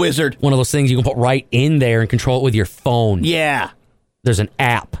would be a wizard. One of those things you can put right in there and control it with your phone. Yeah. There's an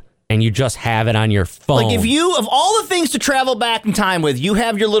app, and you just have it on your phone. Like of all the things to travel back in time with, you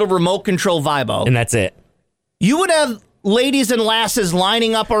have your little remote control Vibo. And that's it. You would have ladies and lasses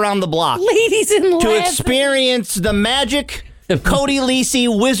lining up around the block. Ladies and lasses. To experience the magic Cody Lisi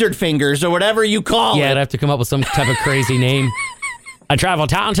wizard fingers or whatever you call it. Yeah, I'd have to come up with some type of crazy name. I travel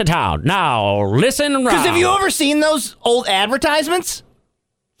town to town. Now, listen round. Because have you ever seen those old advertisements?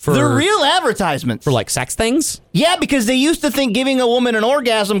 They're real advertisements. For like sex things? Yeah, because they used to think giving a woman an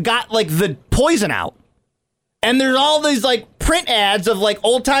orgasm got like the poison out. And there's all these like print ads of like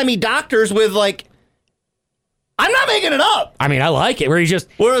old-timey doctors with like, I'm not making it up. I mean, I like it. Where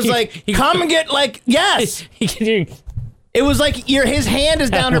come and get like, yes. It was like his hand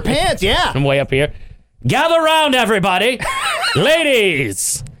is down her pants. Yeah. I'm way up here. Gather round, everybody.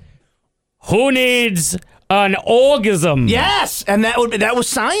 Ladies. Who needs an orgasm? Yes. And that was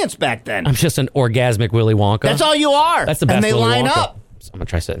science back then. I'm just an orgasmic Willy Wonka. That's all you are. That's the best. And they Willy line Wonka. up. So I'm going to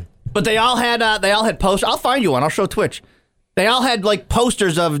try sitting. But they all had posters. I'll find you one. I'll show Twitch. They all had like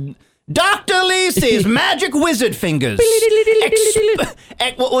posters of Dr. Lisi's magic wizard fingers.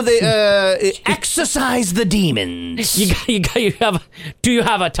 What were they? Exorcise the demons. Do you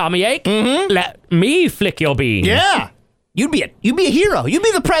have a tummy ache? Mm-hmm. Let me flick your bean. Yeah. You'd be a hero. You'd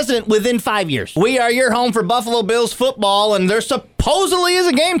be the president within 5 years. We are your home for Buffalo Bills football, and there supposedly is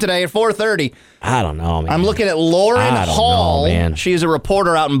a game today at 4:30. I don't know, man. I'm looking at Lauren Hall. Man. She's a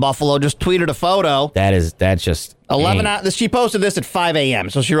reporter out in Buffalo. Just tweeted a photo. That's just 11 hours. She posted this at 5 a.m.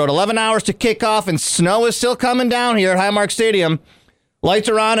 So she wrote 11 hours to kick off, and snow is still coming down here at Highmark Stadium. Lights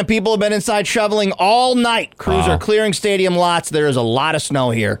are on, and people have been inside shoveling all night. Crews are clearing stadium lots. There is a lot of snow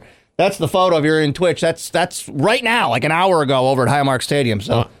here. That's the photo if you're in Twitch. That's right now, like an hour ago over at Highmark Stadium.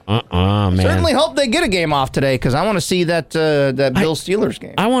 So man. Certainly hope they get a game off today because I want to see that Bills-Steelers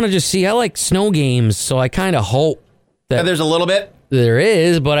game. I want to just see. I like snow games, so I kind of hope that there's a little bit. There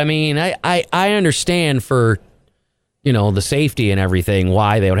is, but I mean, I understand for the safety and everything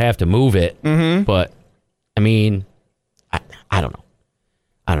why they would have to move it. Mm-hmm. But I mean, I don't know.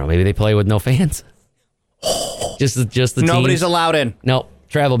 I don't know. Maybe they play with no fans. just the Nobody's teams. allowed in. Nope.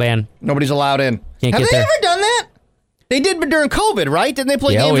 Travel ban. Nobody's allowed in. Can't Have get they there. ever done that? They did during COVID, right? Didn't they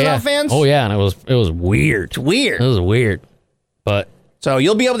play games without fans? Oh yeah, and it was weird. It's weird. It was weird. But so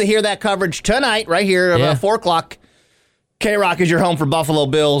you'll be able to hear that coverage tonight, right here about 4 o'clock. K-Rock is your home for Buffalo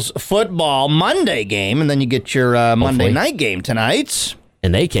Bills football Monday game, and then you get your Monday night game tonight.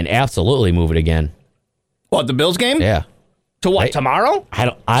 And they can absolutely move it again. What, the Bills game? Yeah. To what, tomorrow? I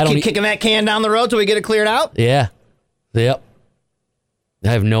don't keep kicking that can down the road till we get it cleared out? Yeah. Yep. I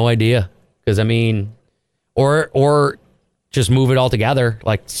have no idea. Because, I mean, or just move it all together,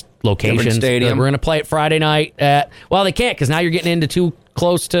 like locations. Stadium. We're going to play it Friday night at, well, they can't because now you're getting into too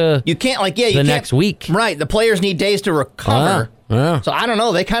close to you can't, like, the next week. Right. The players need days to recover. So I don't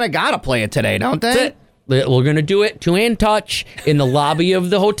know. They kind of got to play it today, don't they? That's it. We're going to do it two-hand touch in the lobby of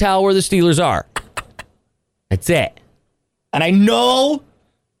the hotel where the Steelers are. That's it. And I know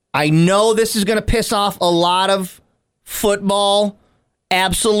this is going to piss off a lot of football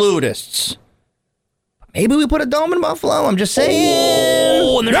absolutists. Maybe we put a dome in Buffalo. I'm just saying.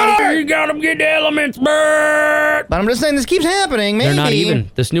 Oh, and you got to get the elements, Bert. But I'm just saying this keeps happening. Maybe. They're not even.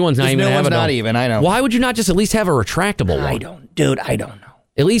 This new one's not even. This new one's have a not dome. even. I know. Why would you not just at least have a retractable one? I don't know.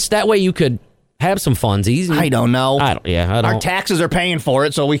 At least that way you could have some funsies. I don't know. I don't. Our taxes are paying for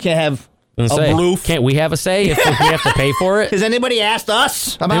it, so we can't have a roof. Can't we have a say if we have to pay for it? Has anybody asked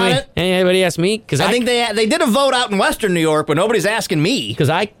us about it? Anybody asked me? Because I think they did a vote out in Western New York, but nobody's asking me. Because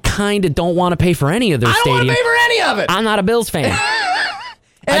I kind of don't want to pay for any of their stadium. I don't want to pay for any of it. I'm not a Bills fan.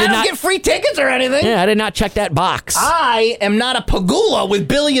 And I don't get free tickets or anything. Yeah, I did not check that box. I am not a Pagula with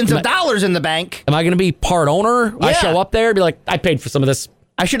billions of dollars in the bank. Am I going to be part owner? Yeah. I show up there and be like, I paid for some of this.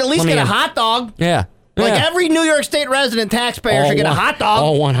 I should at least get a hot dog. Yeah. Like every New York State resident taxpayer should get a hot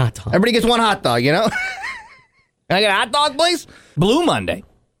dog. One hot dog. Everybody gets one hot dog, Can I get a hot dog, please? Blue Monday.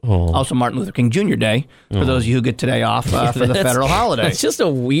 Oh. Also, Martin Luther King Jr. Day, for those of you who get today off for the federal holiday. It's just a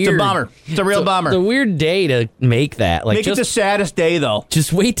weird... It's a bummer. It's a real bummer. It's a weird day to make that. Make it the saddest day, though.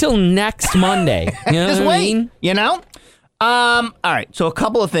 Just wait till next Monday. You know just what wait, I mean? you know? All right, so a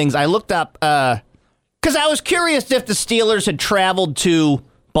couple of things. I looked up, because I was curious if the Steelers had traveled to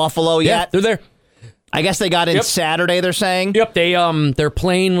Buffalo yet. Yeah, they're there. I guess they got in Saturday, they're saying? Yep, they their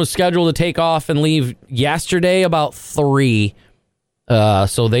plane was scheduled to take off and leave yesterday about 3.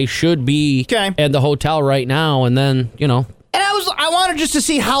 So they should be at the hotel right now, and then, you know. And I wanted just to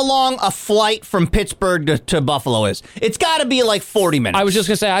see how long a flight from Pittsburgh to Buffalo is. It's got to be like 40 minutes. I was just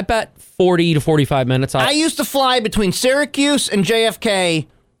going to say, I bet 40 to 45 minutes. I used to fly between Syracuse and JFK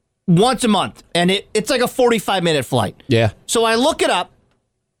once a month, and it's like a 45-minute flight. Yeah. So I look it up.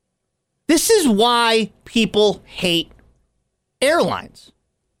 This is why people hate airlines.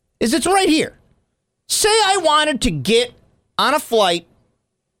 It's right here. Say I wanted to get on a flight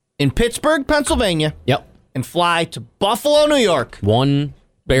in Pittsburgh, Pennsylvania. Yep. And fly to Buffalo, New York.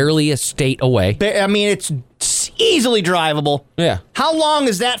 Barely a state away. I mean, it's easily drivable. Yeah. How long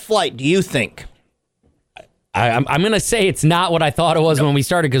is that flight, do you think? I'm going to say it's not what I thought it was when we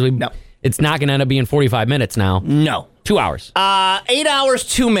started, because it's not going to end up being 45 minutes now. No. 2 hours. 8 hours,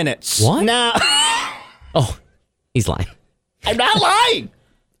 2 minutes. What? Now, oh, he's lying. I'm not lying.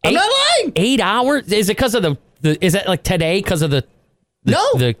 I'm not lying. 8 hours? Is it because of is that like today because of the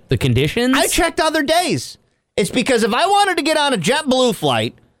conditions? I checked other days. It's because if I wanted to get on a JetBlue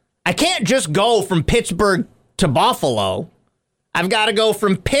flight, I can't just go from Pittsburgh to Buffalo. I've got to go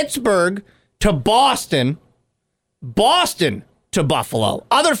from Pittsburgh to Boston, Boston to Buffalo.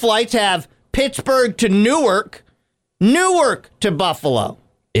 Other flights have Pittsburgh to Newark, Newark to Buffalo.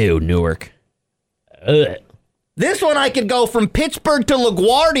 Ew, Newark. Ugh. This one I could go from Pittsburgh to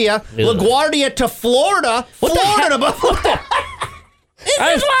LaGuardia, LaGuardia to Florida, Florida to Buffalo.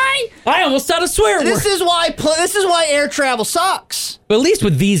 This is why I almost had a swear word. This is why air travel sucks. But at least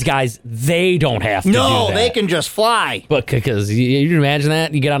with these guys, they don't have to do that. No, they can just fly. But because you imagine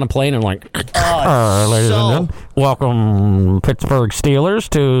that? You get on a plane and like... ladies and gentlemen, welcome Pittsburgh Steelers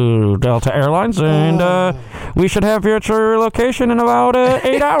to Delta Airlines, and we should have you at your location in about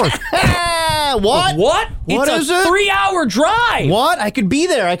 8 hours. What? What? It's a 3-hour drive. What? I could be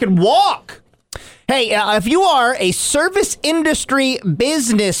there. I could walk. Hey, if you are a service industry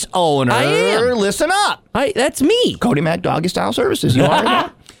business owner, I am. Listen up. That's me. Cody Mac Doggy Style Services. You are.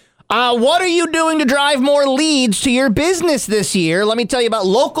 What are you doing to drive more leads to your business this year? Let me tell you about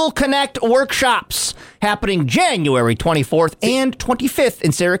Local Connect workshops happening January 24th and 25th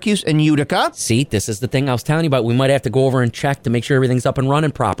in Syracuse and Utica. See, this is the thing I was telling you about. We might have to go over and check to make sure everything's up and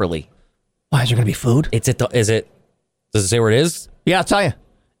running properly. Why, is there going to be food? Does it say where it is? Yeah, I'll tell you.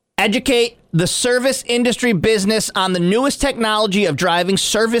 Educate the service industry business on the newest technology of driving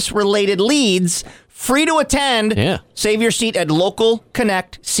service-related leads. Free to attend. Yeah. Save your seat at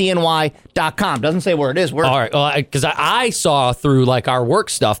localconnectcny.com. Doesn't say where it is. All right. Well, because I saw through like our work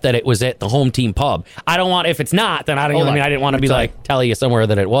stuff that it was at the home team pub. I don't want, if it's not, then I didn't want to be like tell you somewhere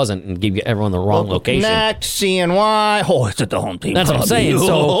that it wasn't and give everyone the wrong location. Connect CNY. Oh, it's at the home team. That's pub. what I'm saying.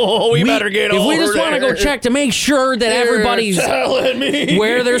 So we better get over if we just want to go check to make sure that everybody's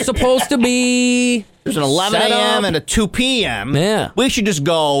where they're supposed to be. There's an 11 a.m. and a 2 p.m. Yeah. We should just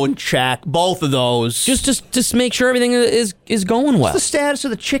go and check both of those. Just make sure everything is going well. What's the status of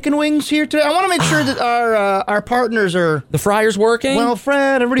the chicken wings here today? I want to make sure that our partners are... The fryer's working? Well,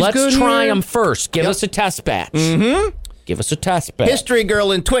 Fred, everybody's good. Let's try here. them first. Give us a test batch. Mm-hmm. Give us a test batch. History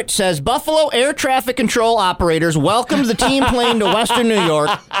Girl in Twitch says, Buffalo Air Traffic Control Operators welcomes the team plane to Western New York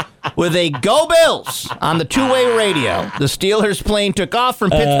with a Go Bills on the two-way radio. The Steelers plane took off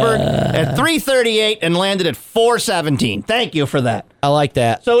from Pittsburgh at 3:38 and landed at 4:17. Thank you for that. I like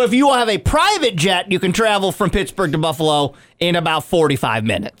that. So if you have a private jet, you can travel from Pittsburgh to Buffalo in about 45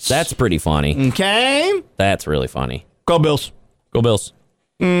 minutes. That's pretty funny. Okay? That's really funny. Go Bills. Go Bills.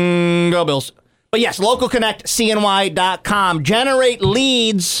 Go Bills. But yes, localconnectcny.com. Generate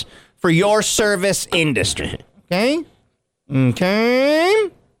leads for your service industry. Okay? Okay.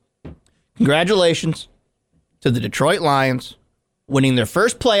 Congratulations to the Detroit Lions winning their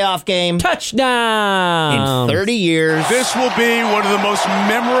first playoff game. Touchdown! In 30 years. This will be one of the most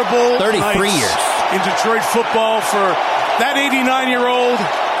memorable 33 nights years in Detroit football for that 89-year-old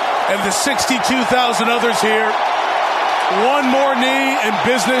and the 62,000 others here. One more knee and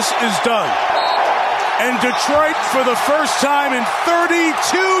business is done. And Detroit, for the first time in 32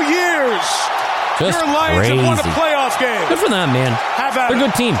 years, Just your Lions have won a crazy. playoff game. Good for them, man. Have at They're a it.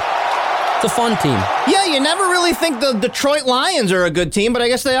 good team. It's a fun team. Yeah, you never really think the Detroit Lions are a good team, but I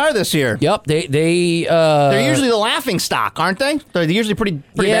guess they are this year. Yep, they're usually the laughing stock, aren't they? They're usually pretty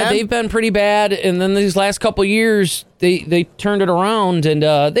bad. Yeah, they've been pretty bad, and then these last couple of years they turned it around, and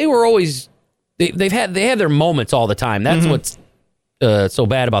they were always they had their moments all the time. That's what's so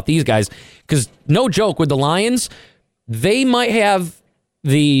bad about these guys, because no joke with the Lions, they might have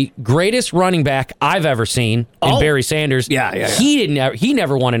the greatest running back I've ever seen in Barry Sanders. Yeah. He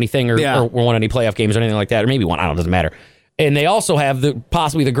never won anything or won any playoff games or anything like that, or maybe one. I don't know, it doesn't matter. And they also have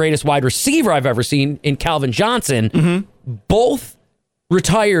possibly the greatest wide receiver I've ever seen in Calvin Johnson. Both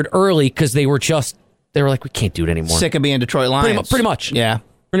retired early because they were like, we can't do it anymore. Sick of being Detroit Lions. Pretty much. Yeah.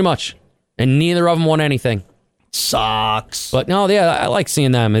 Pretty much. And neither of them won anything. Sucks. But no, yeah, I like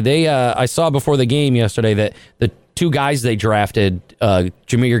seeing them. I saw before the game yesterday that the two guys they drafted,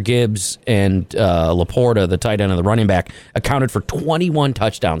 Jahmyr Gibbs and Laporta, the tight end and the running back, accounted for 21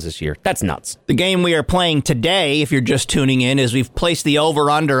 touchdowns this year. That's nuts. The game we are playing today, if you're just tuning in, is we've placed the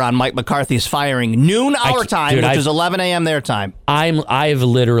over-under on Mike McCarthy's firing. Noon our time, which is 11 a.m. their time. I've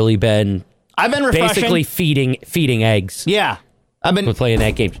literally been refreshing. Basically feeding eggs. Yeah. I've been playing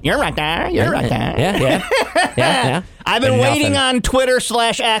that game. You're right there. You're right there. Yeah. I've been waiting on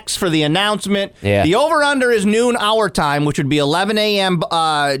Twitter/X for the announcement. Yeah. The over-under is noon our time, which would be 11 a.m.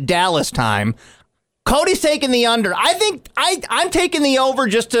 Dallas time. Cody's taking the under. I think I'm taking the over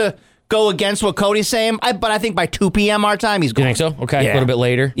just to go against what Cody's saying. But I think by 2 p.m. our time, he's going. You think so? Okay, yeah. A little bit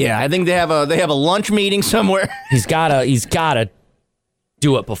later. Yeah, I think they have a lunch meeting somewhere. He's gotta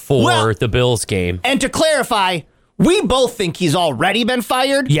do it before the Bills game. And to clarify, we both think he's already been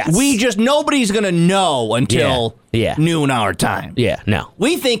fired. Yes. Nobody's going to know until noon our time. Yeah, no.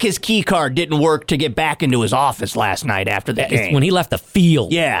 We think his key card didn't work to get back into his office last night after the game. When he left the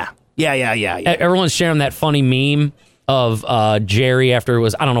field. Yeah. Everyone's sharing that funny meme of Jerry after it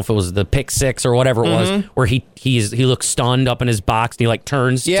was, I don't know if it was the pick six or whatever it was, where he looks stunned up in his box and he like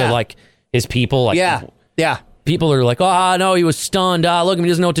turns to like his people. Like, yeah. People are like, oh, no, he was stunned. Look at him, he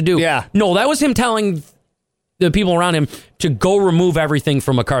doesn't know what to do. Yeah. No, that was him telling the people around him to go remove everything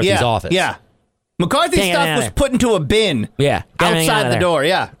from McCarthy's office. Yeah. McCarthy's stuff was put into a bin. Yeah. Outside the door,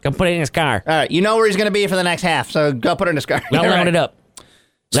 yeah. Go put it in his car. All right, you know where he's going to be for the next half, so go put it in his car. Well, load it up.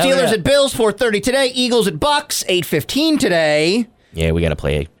 Steelers at Bills, 4:30 today. Eagles at Bucks, 8:15 today. Yeah, we got to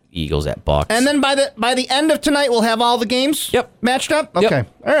play Eagles at Bucks. And then by the end of tonight, we'll have all the games matched up? Okay.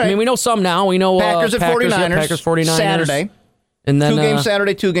 Yep. All right. I mean, we know some now. We know Packers at 49ers. Packers, 49ers. Saturday. And then 2 games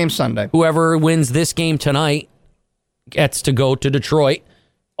Saturday, 2 games Sunday. Whoever wins this game tonight gets to go to Detroit.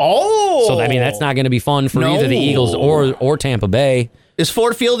 Oh! So, I mean, that's not going to be fun for either the Eagles or Tampa Bay. Is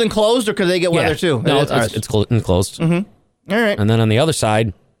Ford Field enclosed, or could they get weather too? No, it's enclosed. Mm-hmm. All right. And then on the other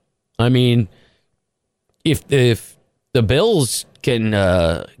side, I mean, if the Bills can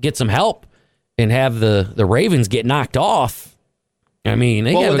get some help and have the Ravens get knocked off, I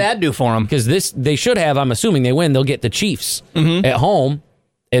mean, what would that do for them? Because they should have, I'm assuming they win, they'll get the Chiefs at home,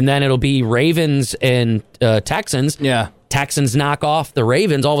 and then it'll be Ravens and Texans. Yeah. Texans knock off the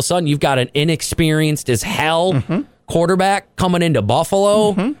Ravens. All of a sudden, you've got an inexperienced as hell quarterback coming into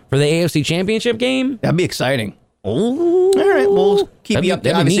Buffalo for the AFC Championship game. That'd be exciting. Oh, all right. We'll keep you up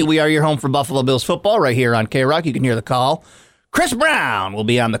there. Obviously, we are your home for Buffalo Bills football right here on K-Rock. You can hear the call. Chris Brown will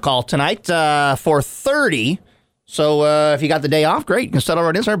be on the call tonight, 4:30. So if you got the day off, great. You can settle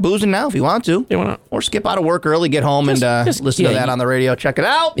right in, start boozing now if you want to. Or skip out of work early, get home, and listen to that on the radio. Check it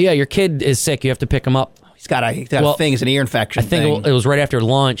out. Yeah, your kid is sick. You have to pick him up. He's got a thing. It's an ear infection. I think it was right after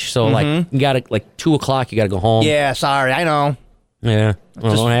lunch. So like you got to 2 o'clock. You got to go home. Yeah, sorry. I know. Yeah,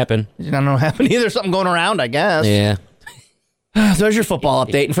 well, what happened? I don't know what happened either. Something going around, I guess. Yeah. There's your football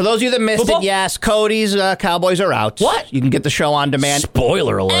update. And for those of you that missed it, yes, Cody's Cowboys are out. What? You can get the show on demand.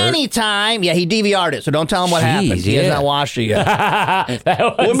 Spoiler alert. Anytime. Yeah, he DVR'd it, so don't tell him what happened. He has not watched it yet.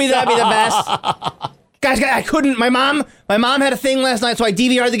 Wouldn't that be the best? Guys, I couldn't. My mom had a thing last night, so I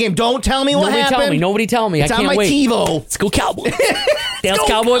DVR'd the game. Don't tell me what happened. Nobody tell me. It's I can't on my wait. TiVo. Let's go Cowboys. Dale's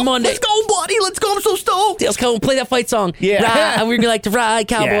Cowboy Monday. Let's go, buddy. Let's go. I'm so stoked. Dale's Cowboy. Play that fight song. Yeah. We're like to ride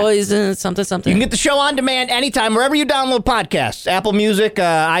Cowboys and something. You can get the show on demand anytime, wherever you download podcasts. Apple Music,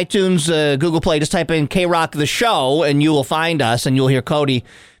 iTunes, Google Play. Just type in K-Rock the show, and you will find us, and you'll hear Cody.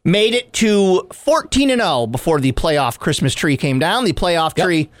 Made it to 14-0 before the playoff Christmas tree came down. The playoff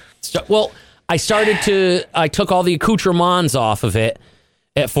tree. Well, I took all the accoutrements off of it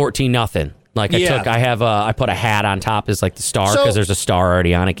at 14-0. Like I put a hat on top as like the star because there's a star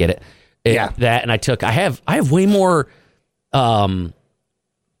already on it. Get it? That, and I have way more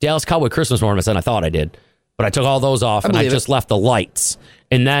Dallas Cowboy Christmas ornaments than I thought I did. But I took all those off and I just left the lights.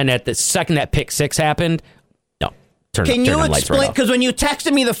 And then at the second that pick six happened, no, Can you explain? Because when you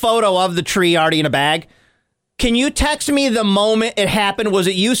texted me the photo of the tree already in a bag, can you text me the moment it happened? Was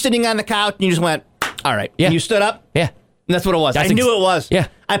it you sitting on the couch and you just went, all right. Yeah. And you stood up? Yeah. And that's what it was. I knew it was. Yeah.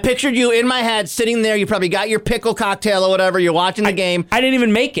 I pictured you in my head sitting there. You probably got your pickle cocktail or whatever. You're watching the game. I didn't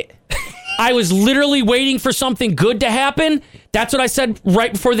even make it. I was literally waiting for something good to happen. That's what I said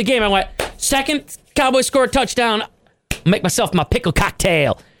right before the game. I went, second Cowboys score a touchdown, make myself my pickle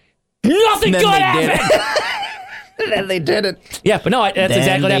cocktail. Nothing good happened. Then they did it. Yeah, but no, that's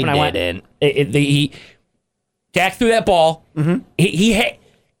exactly what happened. I went. Dak threw that ball. Mm-hmm.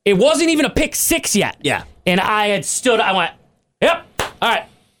 It wasn't even a pick six yet. Yeah. And I had stood. I went, yep, all right,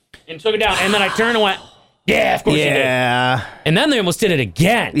 and took it down. And then I turned and went, yeah, of course you did. Yeah. And then they almost did it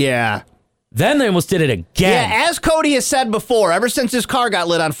again. Yeah. Then they almost did it again. Yeah, as Cody has said before, ever since his car got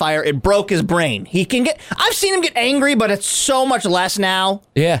lit on fire, it broke his brain. I've seen him get angry, but it's so much less now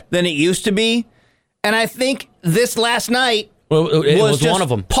than it used to be. And I think this last night was just one of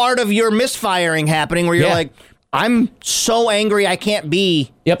them. Part of your misfiring happening where you're like, I'm so angry I can't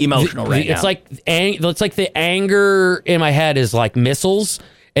be emotional right now. It's like the anger in my head is like missiles,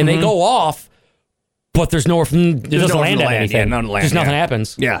 and they go off, but there's nowhere it doesn't land at anything. Just nothing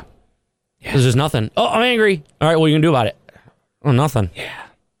happens. Yeah. There's just nothing. Oh, I'm angry. All right, what are you going to do about it? Oh, nothing. Yeah.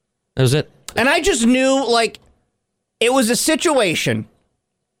 That was it. And I just knew, it was a situation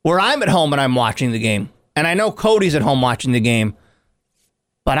where I'm at home and I'm watching the game. And I know Cody's at home watching the game.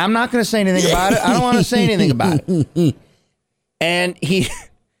 But I'm not going to say anything about it. I don't want to say anything about it. And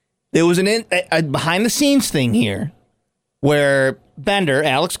there was a behind-the-scenes thing here where Bender,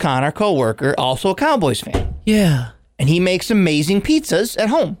 Alex Kahn, our coworker, also a Cowboys fan. Yeah. And he makes amazing pizzas at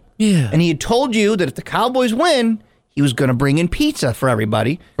home. Yeah. And he had told you that if the Cowboys win, he was going to bring in pizza for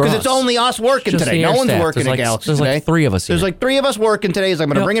everybody. Because it's only us working Just today. No one's working at Galaxy today. There's like three of us here. There's 3 of us working today. He's like,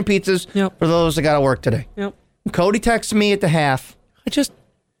 I'm going to bring in pizzas for those that got to work today. Yep. And Cody texted me at the half.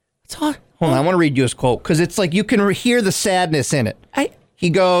 Hold on, I want to read you his quote. Because it's like you can hear the sadness in it.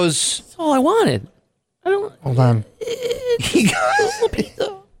 He goes... That's all I wanted. Hold on. He goes...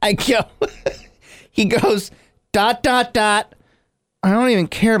 He goes... ... I don't even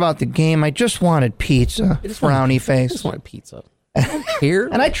care about the game. I just wanted pizza. Frowny face. I just wanted pizza. Here?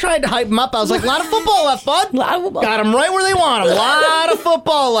 And I tried to hype him up. I was like, a lot of football left, bud. Got him right where they want him. A lot of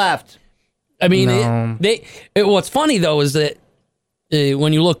football left. I mean, what's funny, though, is that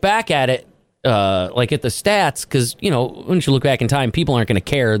when you look back at it, like at the stats, because, once you look back in time, people aren't going to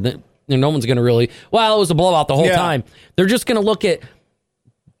care. No one's going to really, it was a blowout the whole time. They're just going to look at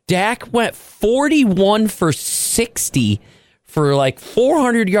Dak went 41 for 60 for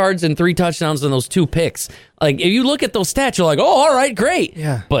 400 yards and 3 touchdowns and those 2 picks. If you look at those stats, you're like, oh, all right, great.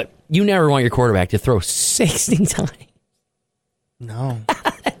 Yeah. But you never want your quarterback to throw 60 times. No.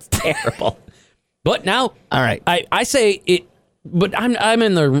 That's terrible. But now, all right, I say it, but I'm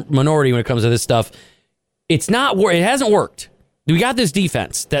in the minority when it comes to this stuff. It hasn't worked. We got this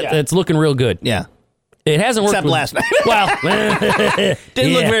defense that's looking real good. Yeah. It hasn't worked. Except last night. Well,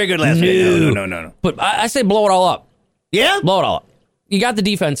 didn't look very good last night. No. But I say blow it all up. Yeah? Blow it all up. You got the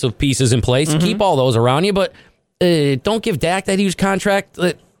defensive pieces in place. Mm-hmm. Keep all those around you, but don't give Dak that huge contract.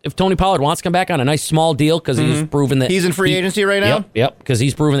 If Tony Pollard wants to come back on a nice small deal because he's proven that... He's in free agency right now? Yep, because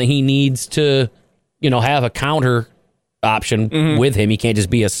he's proven that he needs to, have a counter option with him. He can't just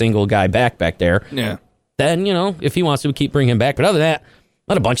be a single guy back there. Yeah. Then, if he wants to, keep bringing him back. But other than that,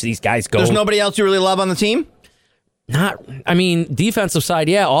 let a bunch of these guys go. There's nobody else you really love on the team? Defensive side,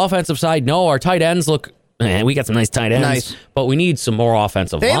 yeah. Offensive side, no. Our tight ends look... Man, we got some nice tight ends, but we need some more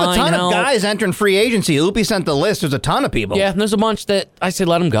offensive line help. They have a ton help. of guys entering free agency. Oopie sent the list. There's a ton of people. Yeah, and there's a bunch that I say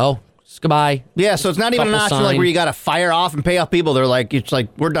let them go. Just goodbye. Yeah, so it's not even an option where you got to fire off and pay off people. They're like,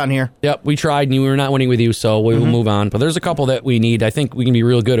 we're done here. Yep, we tried and we were not winning with you, so we will move on. But there's a couple that we need. I think we can be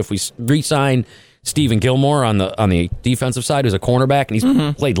real good if we re-sign Stephen Gilmore on the defensive side, who's a cornerback, and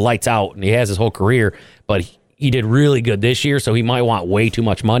he's played lights out, and he has his whole career, but he did really good this year, so he might want way too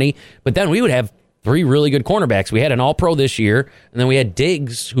much money. But then we would have 3 really good cornerbacks. We had an All-Pro this year, and then we had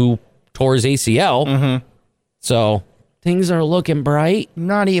Diggs, who tore his ACL. Mm-hmm. So things are looking bright. I'm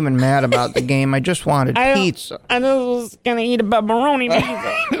not even mad about the game. I just wanted pizza. I just was going to eat a pepperoni pizza.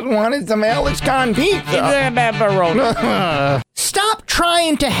 I just wanted some Alex Kahn pizza. It's a pepperoni. Stop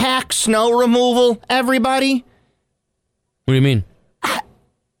trying to hack snow removal, everybody. What do you mean?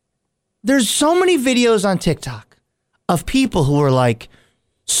 There's so many videos on TikTok of people who are like,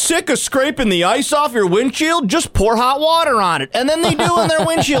 sick of scraping the ice off your windshield? Just pour hot water on it. And then they do and their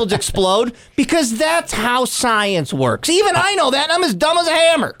windshields explode because that's how science works. Even I know that, and I'm as dumb as a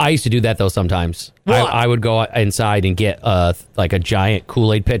hammer. I used to do that, though, sometimes. I would go inside and get a giant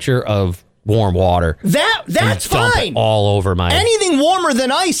Kool-Aid pitcher of warm water. That's fine. All over my... Anything warmer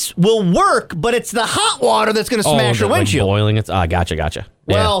than ice will work, but it's the hot water that's going to smash your windshield. Boiling. Gotcha. Yeah.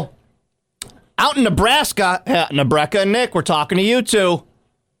 Well, out in Nebraska, Nebraska and Nick, we're talking to you two.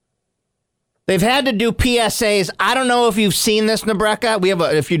 They've had to do PSAs. I don't know if you've seen this, Nebraska.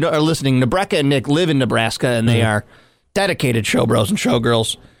 If you are listening, Nebraska and Nick live in Nebraska, and they are dedicated showbros and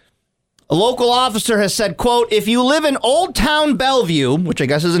showgirls. A local officer has said, quote, if you live in Old Town Bellevue, which I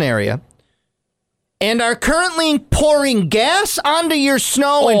guess is an area, and are currently pouring gas onto your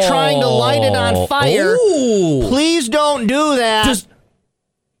snow and trying to light it on fire, please don't do that.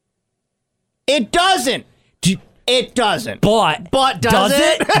 It doesn't. It doesn't. But does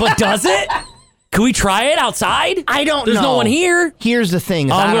it? But does it? Can we try it outside? I don't know. There's no one here. Here's the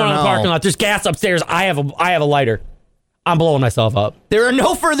thing. I'm going to the parking lot. There's gas upstairs. I have a lighter. I'm blowing myself up. There are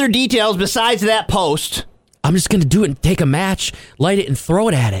no further details besides that post. I'm just going to do it and take a match, light it, and throw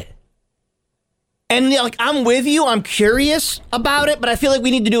it at it. And I'm with you. I'm curious about it, but I feel like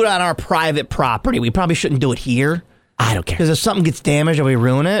we need to do it on our private property. We probably shouldn't do it here. I don't care. Because if something gets damaged, will we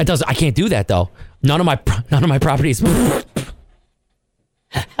ruin it? I can't do that though. None of my properties.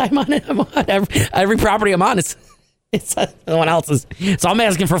 I'm on every property I'm on. It's someone else's. So I'm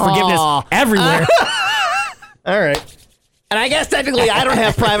asking for forgiveness everywhere. All right. And I guess technically I don't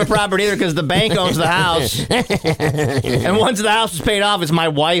have private property either because the bank owns the house. And once the house is paid off, it's my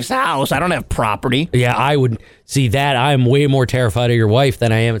wife's house. I don't have property. Yeah, I would see that. I'm way more terrified of your wife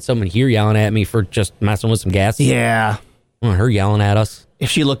than I am at someone here yelling at me for just messing with some gas. Yeah. I want her yelling at us. If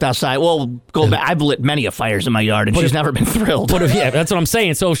she looked outside, go back. I've lit many of fires in my yard, and she's never been thrilled. Yeah, that's what I'm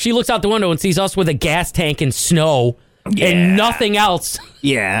saying. So if she looks out the window and sees us with a gas tank and snow and nothing else.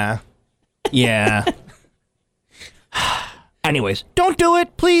 Yeah. Anyways, don't do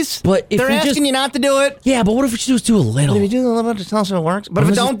it, please. But if they're asking you not to do it. Yeah, but what if we just do a little? If you do a little bit, just tell us if it works. But if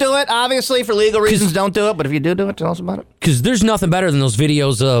you don't do it, obviously, for legal reasons, don't do it. But if you do it, tell us about it. Because there's nothing better than those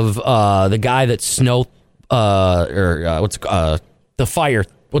videos of the guy that the fire.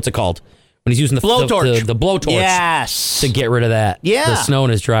 What's it called? When he's using the blowtorch. The blowtorch. Yes. To get rid of that. Yeah. The snow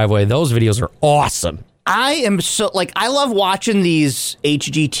in his driveway. Those videos are awesome. I love watching these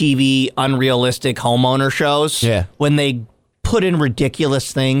HGTV unrealistic homeowner shows. Yeah. When they put in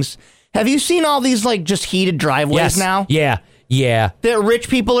ridiculous things. Have you seen all these just heated driveways now? Yeah. That rich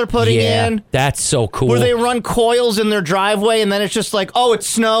people are putting in. That's so cool. Where they run coils in their driveway and then it's just it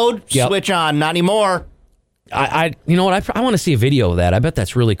snowed. Yep. Switch on. Not anymore. You know what? I want to see a video of that. I bet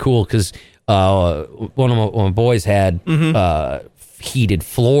that's really cool because one of my boys had heated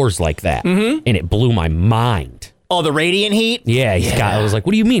floors like that, and it blew my mind. Oh, the radiant heat? Yeah, I was like,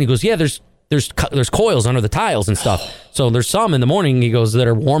 "What do you mean?" He goes, "Yeah, there's coils under the tiles and stuff. So there's some in the morning." He goes, "that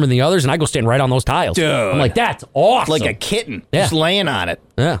are warmer than the others," and I go stand right on those tiles. Dude, I'm like, "That's awesome!" Like a kitten, just laying on it.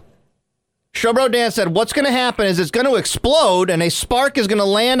 Yeah. Showbro Dan said, what's going to happen is it's going to explode and a spark is going to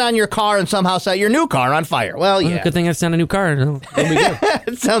land on your car and somehow set your new car on fire. Well, yeah. Good thing it's not a new car. It'll be good.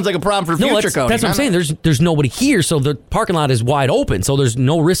 It sounds like a problem for future Cody. That's what I'm saying. There's nobody here, so the parking lot is wide open, so there's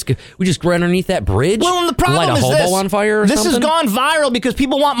no risk. We just go underneath that bridge. Well, and the problem light a is hobo on fire or this something? has gone viral because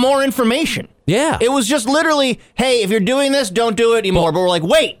people want more information. Yeah. It was just literally, hey, if you're doing this, don't do it anymore. But we're like,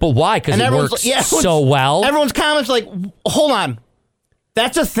 wait. But why? Because it works so well. Everyone's comments like, hold on.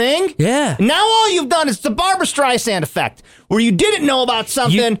 That's a thing? Yeah. Now all you've done is the Barbra Streisand effect, where you didn't know about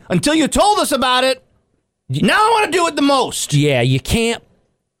something until you told us about it. Now I want to do it the most. Yeah, you can't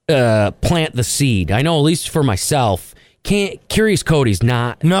plant the seed. I know, at least for myself, Curious Cody's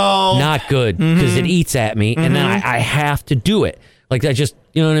not good because it eats at me, and then I have to do it. Like that just,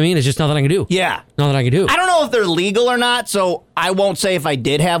 you know what I mean? It's just nothing I can do. Yeah. Nothing I can do. I don't know if they're legal or not, so I won't say if I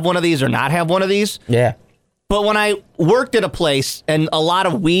did have one of these or not have one of these. Yeah. But when I worked at a place and a lot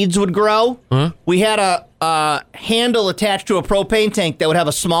of weeds would grow, we had a handle attached to a propane tank that would have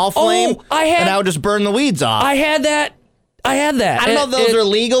a small flame, and I would just burn the weeds off. I had that. I don't know if those are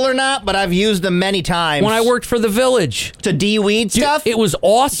legal or not, but I've used them many times. When I worked for the village. To de-weed stuff? It was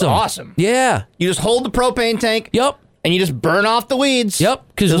awesome. Awesome. Yeah. You just hold the propane tank. Yep. And you just burn off the weeds. Yep.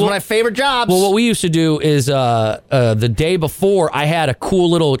 Because one of my favorite jobs. Well, what we used to do is the day before, I had a cool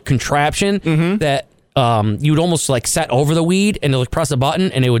little contraption that you would almost like set over the weed and like press a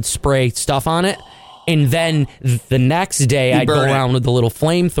button and it would spray stuff on it. And then the next day, I'd go around with the little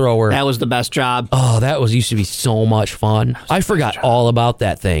flamethrower. That was the best job. Oh, used to be so much fun. I forgot all about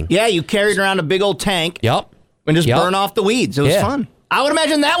that thing. Yeah, you carried around a big old tank. Yep. And just burn off the weeds. It was fun. I would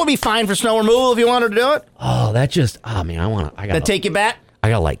imagine that would be fine for snow removal if you wanted to do it. Oh, that just, I gotta that take you back? I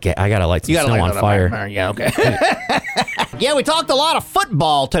gotta light some snow on fire. Yeah, okay. Yeah, we talked a lot of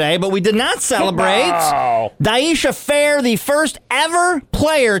football today, but we did not celebrate Daisha Fair, the first ever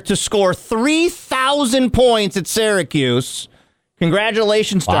player to score 3,000 points at Syracuse.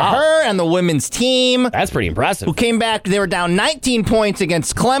 Congratulations to her and the women's team. That's pretty impressive. Who came back, they were down 19 points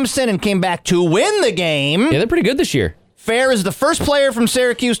against Clemson and came back to win the game. Yeah, they're pretty good this year. Fair is the first player from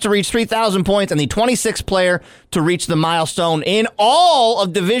Syracuse to reach 3,000 points and the 26th player to reach the milestone in all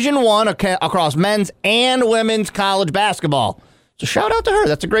of Division I across men's and women's college basketball. So shout out to her.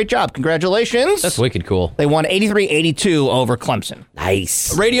 That's a great job. Congratulations. That's wicked cool. They won 83-82 over Clemson.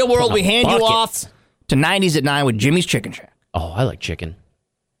 Nice. Radio World, we hand you off to 90s at 9 with Jimmy's Chicken Shack. Oh, I like chicken.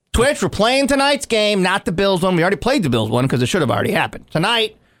 Twitch, we're playing tonight's game, not the Bills one. We already played the Bills one because it should have already happened.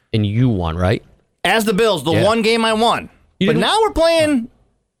 Tonight. And you won, right? As the Bills, the one game I won. But now we're playing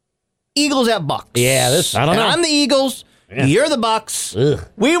Eagles at Bucks. Yeah, I don't know. I'm the Eagles. Yeah. You're the Bucks. Ugh.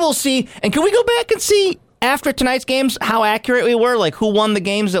 We will see. And can we go back and see after tonight's games how accurate we were? Like who won the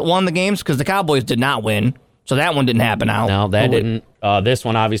games that won the games? Because the Cowboys did not win. So that one didn't happen out. No, that didn't. This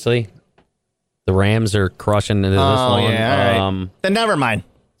one, obviously. The Rams are crushing this one. Yeah, all right. Then never mind.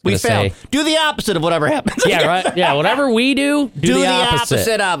 We failed. Do the opposite of whatever happens. Yeah, right. Yeah, whatever we do the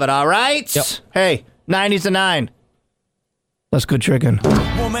opposite of it, all right? Yep. Hey, 90s to 9. That's good chicken.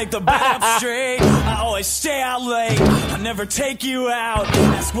 We'll make the bed up straight. I always stay out late. I never take you out.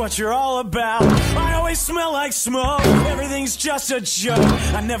 That's what you're all about. I always smell like smoke. Everything's just a joke.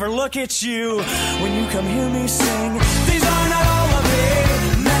 I never look at you when you come hear me sing. These are not all of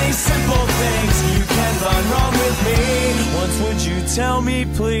me. Many simple things you can find wrong with me. Once would you tell me,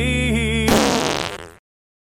 please?